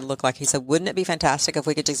campaign could look like. He said, wouldn't it be fantastic if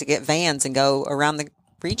we could just get vans and go around the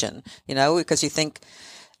region, because you think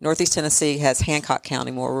Northeast Tennessee has Hancock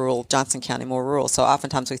County more rural, Johnson County more rural. So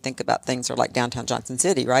oftentimes we think about things are like downtown Johnson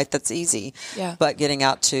City, right? That's easy. Yeah. But getting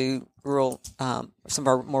out to rural, some of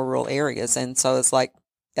our more rural areas. And so it's like,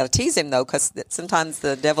 got to tease him though, because sometimes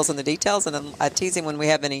the devil's in the details. And then I tease him when we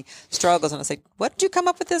have any struggles and I say, what did you come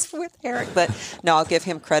up with this with, Eric? But no, I'll give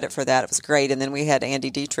him credit for that. It was great. And then we had Andy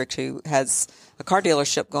Dietrich, who has a car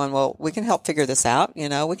dealership, going, well, we can help figure this out.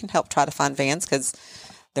 We can help try to find vans because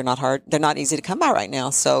they're not hard. They're not easy to come by right now.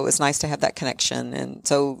 So it's nice to have that connection. And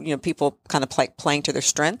so, people kind of playing to their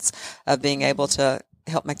strengths of being able to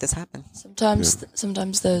help make this happen.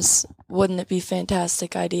 Sometimes those wouldn't it be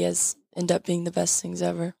fantastic ideas end up being the best things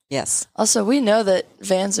ever. Yes. Also, we know that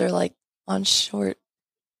vans are like on short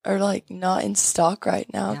or like not in stock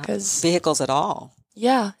right now because vehicles at all.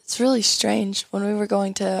 Yeah, it's really strange. When we were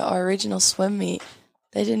going to our regional swim meet,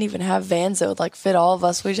 they didn't even have vans that would like fit all of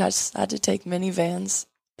us. We just had to take minivans.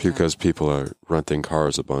 Because people are renting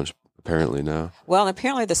cars a bunch, apparently now. Well, and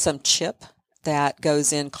apparently there's some chip that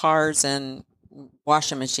goes in cars and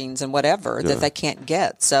washing machines and whatever that they can't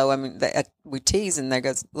get. So, I mean, we tease and they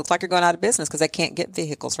goes, looks like you're going out of business because they can't get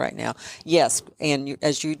vehicles right now. Yes, and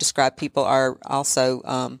as you described, people are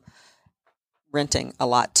also renting a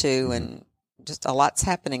lot too, and just a lot's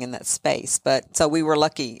happening in that space. But so we were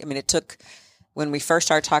lucky. I mean, it took, when we first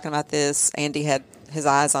started talking about this, Andy had his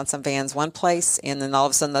eyes on some vans one place, and then all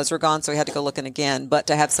of a sudden those were gone, so we had to go looking again. But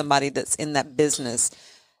to have somebody that's in that business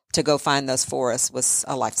to go find those for us was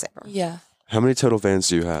a lifesaver. Yeah. How many total vans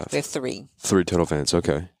do you have? We have 3. 3 total vans,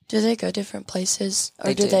 okay. Do they go different places? Or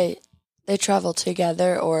They do do. they travel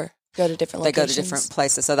together or go to different locations? They go to different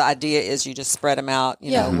places. So the idea is you just spread them out,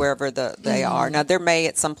 wherever they are. Now, there may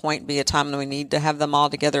at some point be a time when we need to have them all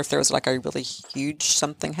together if there was like a really huge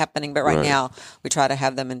something happening. But right now, we try to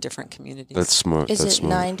have them in different communities. That's smart. Is That's it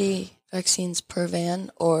smart. 90 vaccines per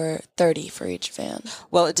van or 30 for each van?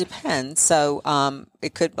 Well, it depends. So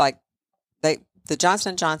it could the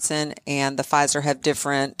Johnson & Johnson and the Pfizer have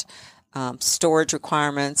different storage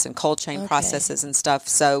requirements and cold chain processes and stuff.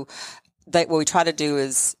 So what we try to do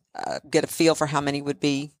is get a feel for how many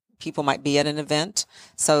people might be at an event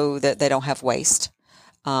so that they don't have waste.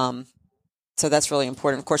 So that's really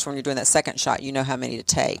important. Of course, when you're doing that second shot, you know how many to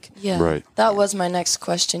take. Yeah. Right. That was my next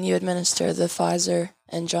question. You administer the Pfizer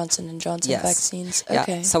and Johnson & Johnson vaccines.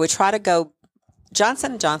 Okay. Yeah. So we try to go.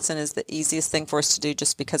 Johnson & Johnson is the easiest thing for us to do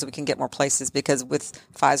just because we can get more places, because with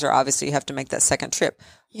Pfizer, obviously, you have to make that second trip.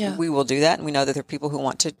 Yeah. We will do that, and we know that there are people who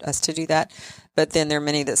want us to do that. But then there are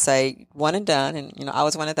many that say one and done, and I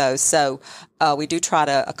was one of those. So we do try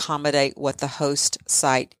to accommodate what the host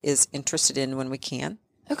site is interested in when we can.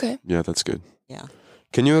 Okay. Yeah, that's good. Yeah.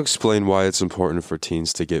 Can you explain why it's important for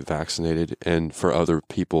teens to get vaccinated and for other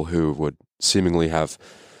people who would seemingly have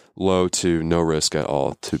low to no risk at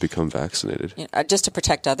all to become vaccinated? Just to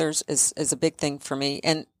protect others is a big thing for me.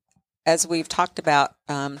 And as we've talked about,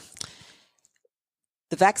 the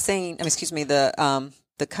vaccine, the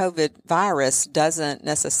COVID virus doesn't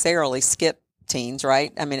necessarily skip teens,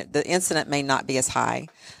 right? I mean, the incident may not be as high,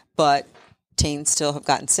 but teens still have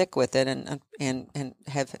gotten sick with it and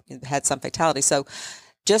have had some fatality. So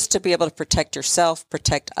just to be able to protect yourself,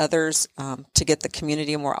 protect others, to get the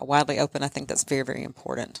community more widely open, I think that's very, very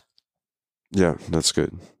important. Yeah, that's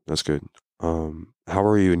good. That's good. How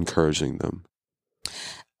are you encouraging them?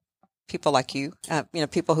 People like you,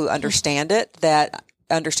 people who understand it, that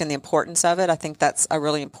understand the importance of it. I think that's a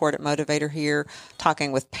really important motivator here.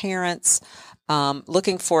 Talking with parents,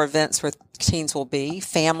 looking for events where teens will be,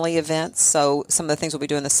 family events. So some of the things we'll be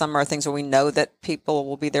doing this summer are things where we know that people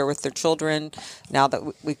will be there with their children now that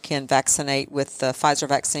we can vaccinate with the Pfizer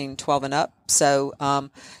vaccine 12 and up. So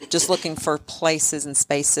just looking for places and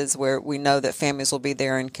spaces where we know that families will be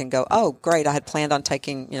there and can go, oh, great, I had planned on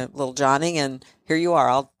taking little Johnny, and here you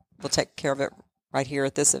are. We'll take care of it right here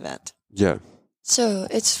at this event. Yeah. So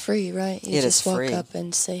it's free, right? You It just is walk free. up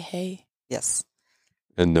and say, hey. Yes.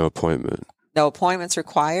 And no appointment. No appointments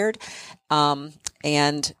required,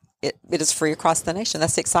 and it is free across the nation.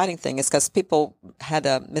 That's the exciting thing, is because people had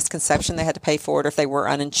a misconception they had to pay for it, or if they were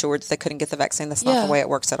uninsured, they couldn't get the vaccine. That's not the way it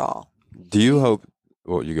works at all. Do you hope?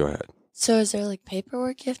 Well, you go ahead. So is there like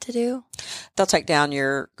paperwork you have to do? They'll take down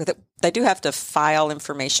they do have to file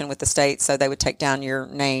information with the state, so they would take down your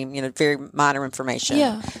name, very minor information.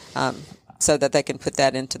 Yeah. So that they can put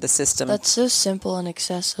that into the system. That's so simple and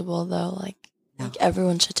accessible, though. Like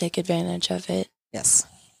everyone should take advantage of it. Yes.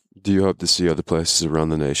 Do you hope to see other places around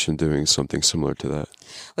the nation doing something similar to that?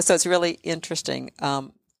 Well, so it's really interesting.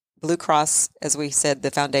 Blue Cross, as we said, the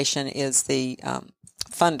foundation is the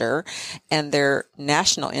funder, and their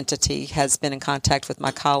national entity has been in contact with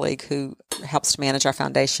my colleague who helps to manage our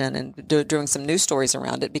foundation and doing some news stories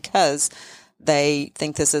around it because they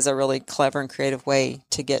think this is a really clever and creative way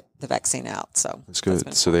to get the vaccine out. So That's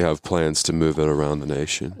good. So they have plans to move it around the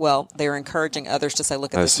nation. well, they're encouraging others to say,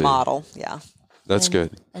 look at I this see. model. Yeah. That's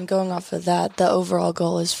good. And going off of that, the overall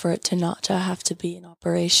goal is for it to not to have to be in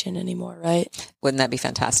operation anymore, right? Wouldn't that be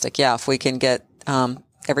fantastic? Yeah. If we can get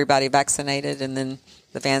everybody vaccinated and then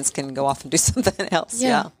the vans can go off and do something else.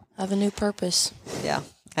 Yeah. Have a new purpose. Yeah.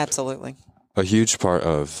 Absolutely. A huge part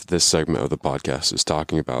of this segment of the podcast is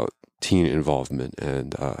talking about teen involvement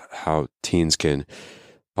and how teens can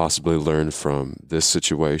possibly learn from this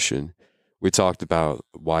situation. We talked about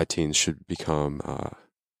why teens should become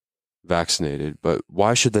vaccinated, but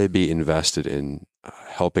why should they be invested in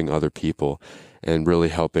helping other people and really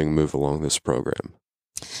helping move along this program?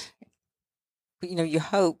 You know, you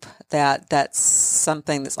hope that that's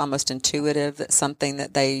something that's almost intuitive, that's something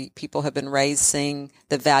that people have been raised seeing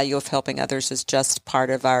the value of helping others is just part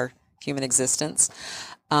of our human existence.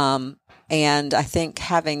 And I think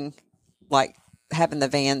having the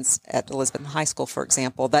vans at Elizabeth High School, for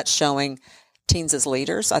example, that's showing teens as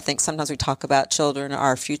leaders. I think sometimes we talk about children,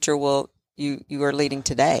 our future you are leading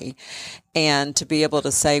today. And to be able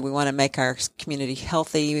to say we want to make our community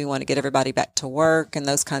healthy, we want to get everybody back to work and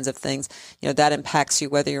those kinds of things, you know, that impacts you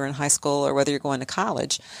whether you're in high school or whether you're going to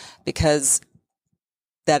college, because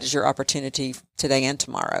that is your opportunity today and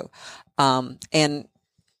tomorrow. And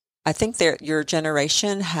I think your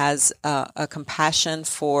generation has a compassion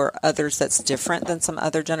for others that's different than some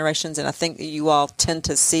other generations. And I think you all tend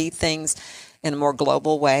to see things in a more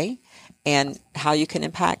global way and how you can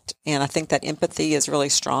impact. And I think that empathy is really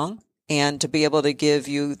strong. And to be able to give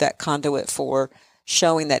you that conduit for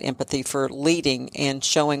showing that empathy, for leading and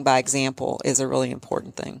showing by example is a really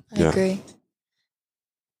important thing. I agree.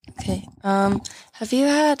 Okay. Have you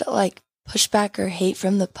had pushback or hate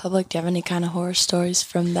from the public? Do you have any kind of horror stories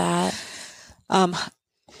from that?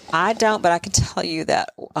 I don't, but I can tell you that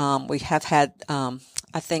we have had,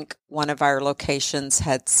 I think one of our locations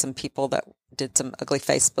had some people that did some ugly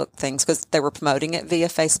Facebook things because they were promoting it via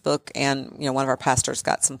Facebook. And, you know, one of our pastors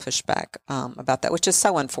got some pushback about that, which is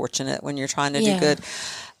so unfortunate when you're trying to do good.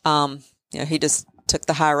 You know, he just took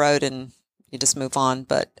the high road and you just move on.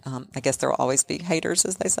 But I guess there will always be haters,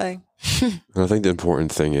 as they say. I think the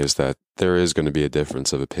important thing is that there is going to be a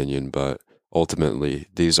difference of opinion, but ultimately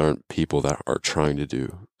these aren't people that are trying to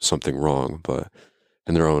do something wrong, but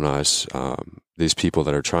in their own eyes, these people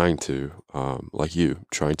that are trying to, like you,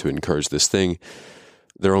 trying to encourage this thing,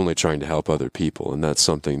 they're only trying to help other people. And that's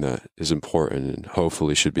something that is important and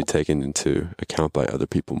hopefully should be taken into account by other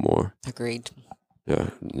people more. Agreed. Yeah.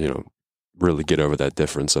 You know, really get over that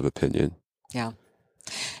difference of opinion. Yeah.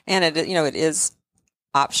 And it is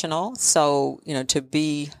optional. So, you know, to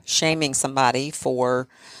be shaming somebody for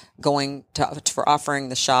for offering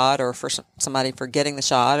the shot or for somebody for getting the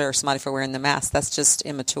shot or somebody for wearing the mask, that's just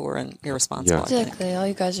immature and irresponsible. Yeah. Exactly. All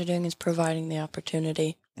you guys are doing is providing the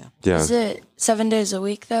opportunity. Yeah. Is it 7 days a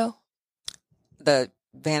week, though? The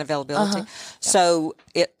van availability. So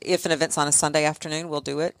if an event's on a Sunday afternoon, we'll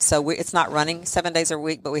do it. So it's not running 7 days a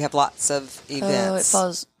week, but we have lots of events. Oh, it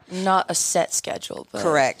follows not a set schedule. But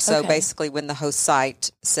Correct. So okay. basically when the host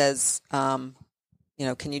site says, you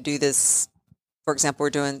know, can you do this? For example, we're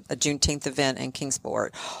doing a Juneteenth event in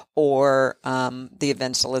Kingsport or the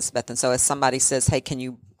event at Elizabeth. And so as somebody says, hey, can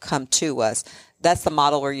you come to us? That's the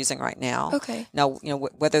model we're using right now. Okay. Now, you know,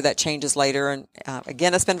 whether that changes later. And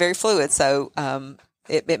again, it's been very fluid. So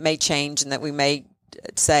it may change and that we may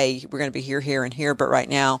say we're going to be here, here, and here. But right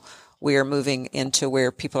now we are moving into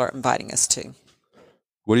where people are inviting us to.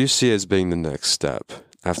 What do you see as being the next step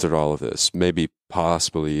after all of this? Maybe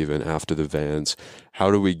possibly even after the vans.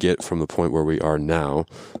 How do we get from the point where we are now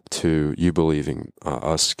to you believing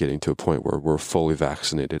us getting to a point where we're fully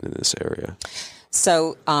vaccinated in this area?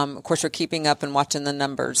 So, of course, we're keeping up and watching the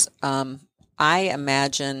numbers. I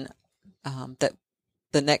imagine that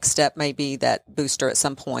the next step may be that booster at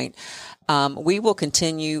some point. We will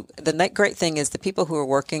continue. The great thing is the people who are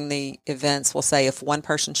working the events will say if one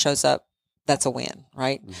person shows up, that's a win,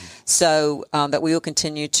 right? Mm-hmm. So that we will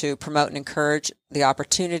continue to promote and encourage the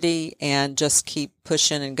opportunity and just keep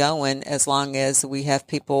pushing and going as long as we have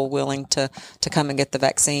people willing to come and get the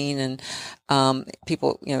vaccine and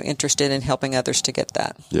people, you know, interested in helping others to get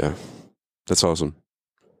that. Yeah, that's awesome.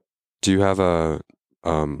 Do you have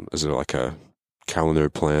is it like a calendar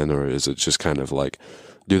plan, or is it just kind of like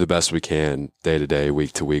do the best we can day to day,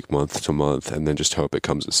 week to week, month to month, and then just hope it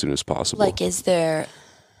comes as soon as possible? Like, is there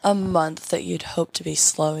a month that you'd hope to be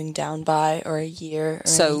slowing down by, or a year, or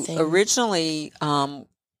So anything? originally,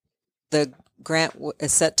 the grant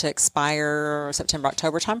is set to expire September,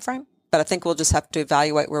 October timeframe. But I think we'll just have to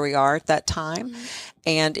evaluate where we are at that time.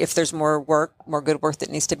 And if there's more good work that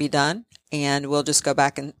needs to be done. And we'll just go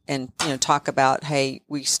back and talk about, hey,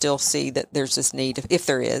 we still see that there's this need, if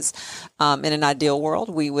there is. In an ideal world,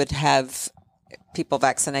 we would have people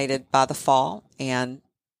vaccinated by the fall, and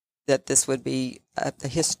that this would be a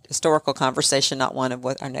historical conversation, not one of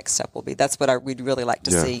what our next step will be. That's what we'd really like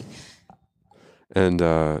to see. And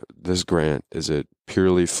this grant, is it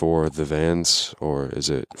purely for the vans, or is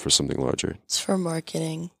it for something larger? It's for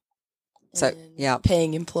marketing. So, and yeah.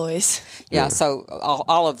 paying employees. Yeah, so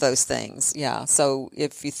all of those things. Yeah, so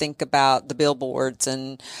if you think about the billboards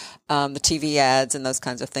and the TV ads and those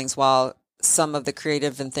kinds of things, while some of the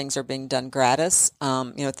creative and things are being done gratis,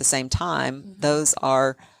 at the same time, those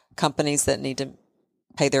are companies that need to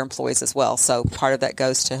pay their employees as well. So part of that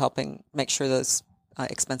goes to helping make sure those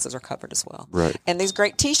expenses are covered as well. Right. And these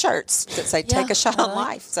great T-shirts that say "Take a shot on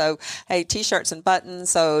life." So, hey, T-shirts and buttons,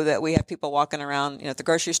 so that we have people walking around, at the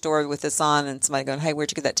grocery store with this on, and somebody going, "Hey, where'd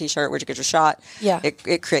you get that T-shirt? Where'd you get your shot?" Yeah.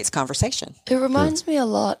 It creates conversation. It reminds me a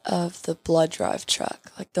lot of the blood drive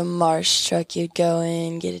truck, like the Marsh truck. You'd go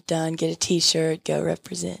in, get it done, get a T-shirt, go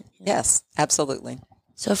represent. Yes, absolutely.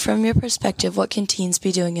 So from your perspective, what can teens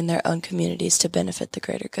be doing in their own communities to benefit the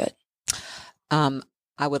greater good?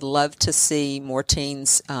 I would love to see more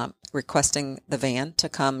teens requesting the van to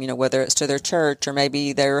come, whether it's to their church, or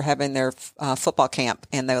maybe they're having their football camp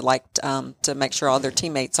and they would like to make sure all their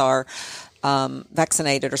teammates are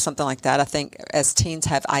vaccinated or something like that. I think as teens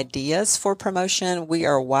have ideas for promotion, we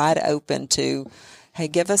are wide open to, hey,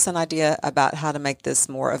 give us an idea about how to make this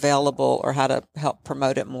more available or how to help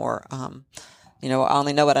promote it more. I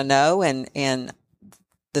only know what I know, and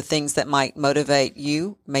the things that might motivate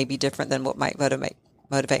you may be different than what might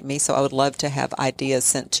motivate me. So I would love to have ideas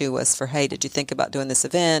sent to us for, hey, did you think about doing this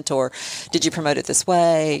event, or did you promote it this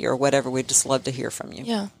way, or whatever. We'd just love to hear from you.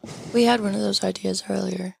 Yeah. We had one of those ideas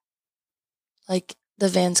earlier. Like the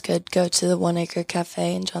vans could go to the 1 Acre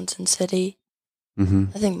Cafe in Johnson City. Mm-hmm.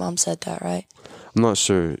 I think Mom said that, right? I'm not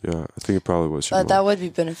sure. Yeah, I think it probably was. But that would be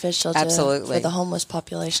beneficial Absolutely. for the homeless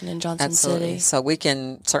population in Johnson City. So we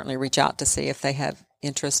can certainly reach out to see if they have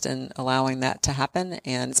interest in allowing that to happen.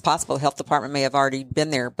 And it's possible the health department may have already been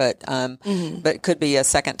there, but it could be a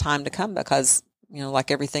second time to come because,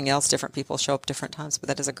 like everything else, different people show up different times, but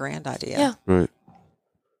that is a grand idea. Yeah. Right.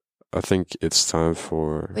 I think it's time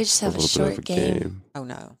for We just have a little short bit of a game. Oh,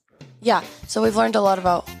 no. Yeah. So we've learned a lot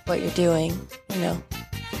about what you're doing, in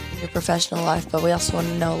your professional life, but we also want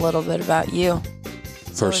to know a little bit about you.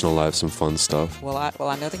 Personal life, some fun stuff. Well, I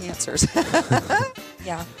know the answers.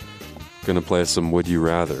 Yeah. Gonna play some Would You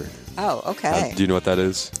Rather. Oh, okay. Do you know what that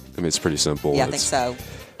is? I mean, it's pretty simple. Yeah, I think so.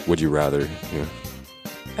 Would you rather? Yeah.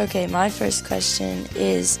 Okay, my first question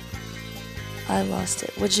is, I lost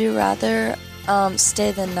it. Would you rather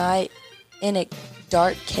stay the night in a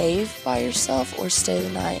dark cave by yourself, or stay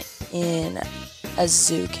the night in a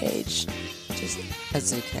zoo cage? Just A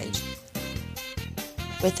zoo cage.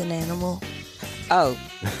 with an animal? Oh,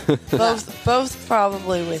 Both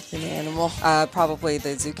probably with an animal. probably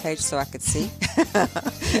the zoo cage so I could see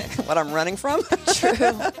what I'm running from.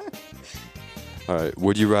 True. All right.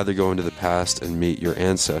 Would you rather go into the past and meet your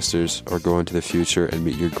ancestors, or go into the future and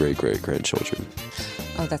meet your great-great-grandchildren?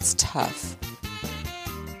 Oh, that's tough.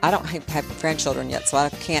 I don't have grandchildren yet, so I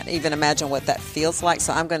can't even imagine what that feels like.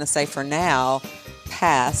 So I'm going to say for now,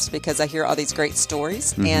 past, because I hear all these great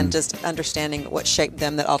stories and just understanding what shaped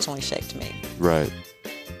them that ultimately shaped me. Right.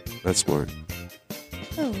 That's smart.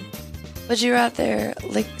 Oh. Would you rather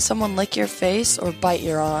someone lick your face or bite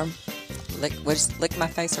your arm? Lick my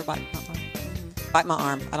face or bite my arm? Bite my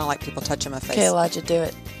arm. I don't like people touching my face. Okay, Elijah, do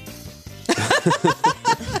it.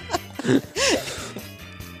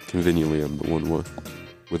 Conveniently, I'm the one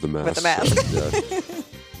with the mask. With the mask. Yeah.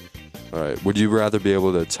 All right. Would you rather be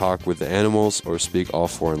able to talk with the animals or speak all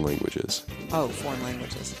foreign languages? Oh, foreign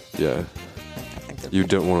languages. Yeah. I think they're You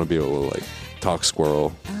don't want to be able to talk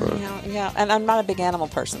squirrel. Or, yeah, and I'm not a big animal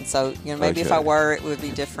person, so maybe if I Okay. were, it would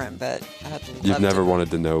be different. But I'd You've love never to.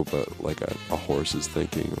 wanted to know, but like a horse is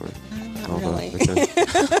thinking, or Not all really. that.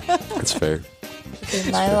 Okay. That's fair.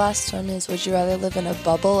 Okay, my last one is, would you rather live in a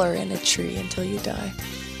bubble or in a tree until you die?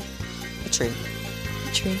 A tree.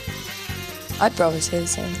 A tree. I'd probably say the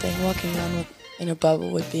same thing. Walking around in a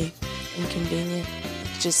bubble would be inconvenient.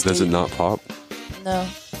 Just Does it not pop? No.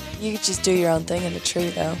 You could just do your own thing in a tree,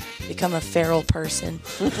 though. Become a feral person.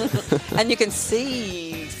 And you can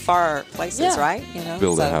see far places, Yeah. right?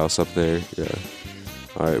 Build a house up there. Yeah.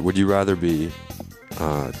 All right. Would you rather be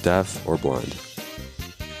deaf or blind?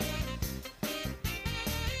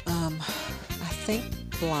 I think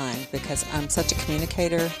blind, because I'm such a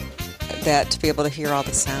communicator that to be able to hear all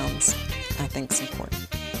the sounds, I think is important.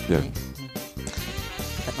 Yeah.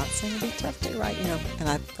 But not saying it'd be tough to, right? And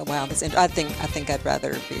I think I'd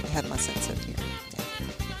rather have my sense of hearing.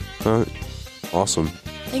 Yeah. All right. Awesome.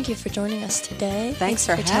 Thank you for joining us today. Thanks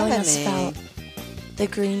for telling having us me. about the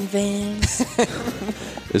green vans.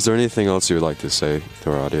 Is there anything else you would like to say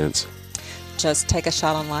to our audience? Just take a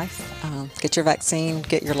shot on life. Get your vaccine,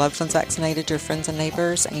 get your loved ones vaccinated, your friends and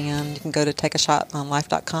neighbors, and you can go to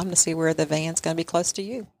takeashotonlife.com to see where the van's going to be close to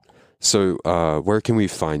you. So where can we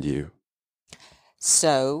find you?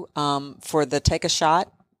 So for the Take a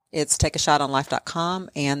Shot, it's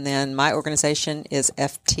takeashotonlife.com, and then my organization is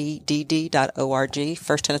ftdd.org,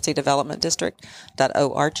 First Tennessee Development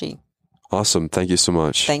District.org. Awesome. Thank you so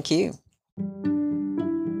much. Thank you.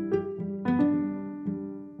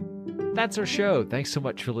 That's our show. Thanks so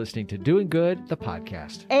much for listening to Doing Good, the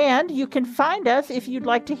podcast. And you can find us if you'd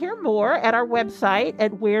like to hear more at our website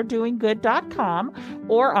at we'redoinggood.com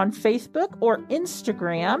or on Facebook or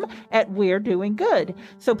Instagram at We're Doing Good.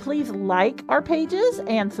 So please like our pages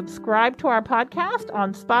and subscribe to our podcast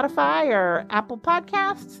on Spotify or Apple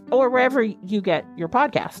Podcasts or wherever you get your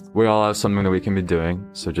podcasts. We all have something that we can be doing,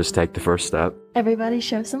 so just take the first step. Everybody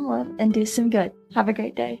show some love and do some good. Have a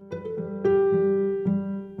great day.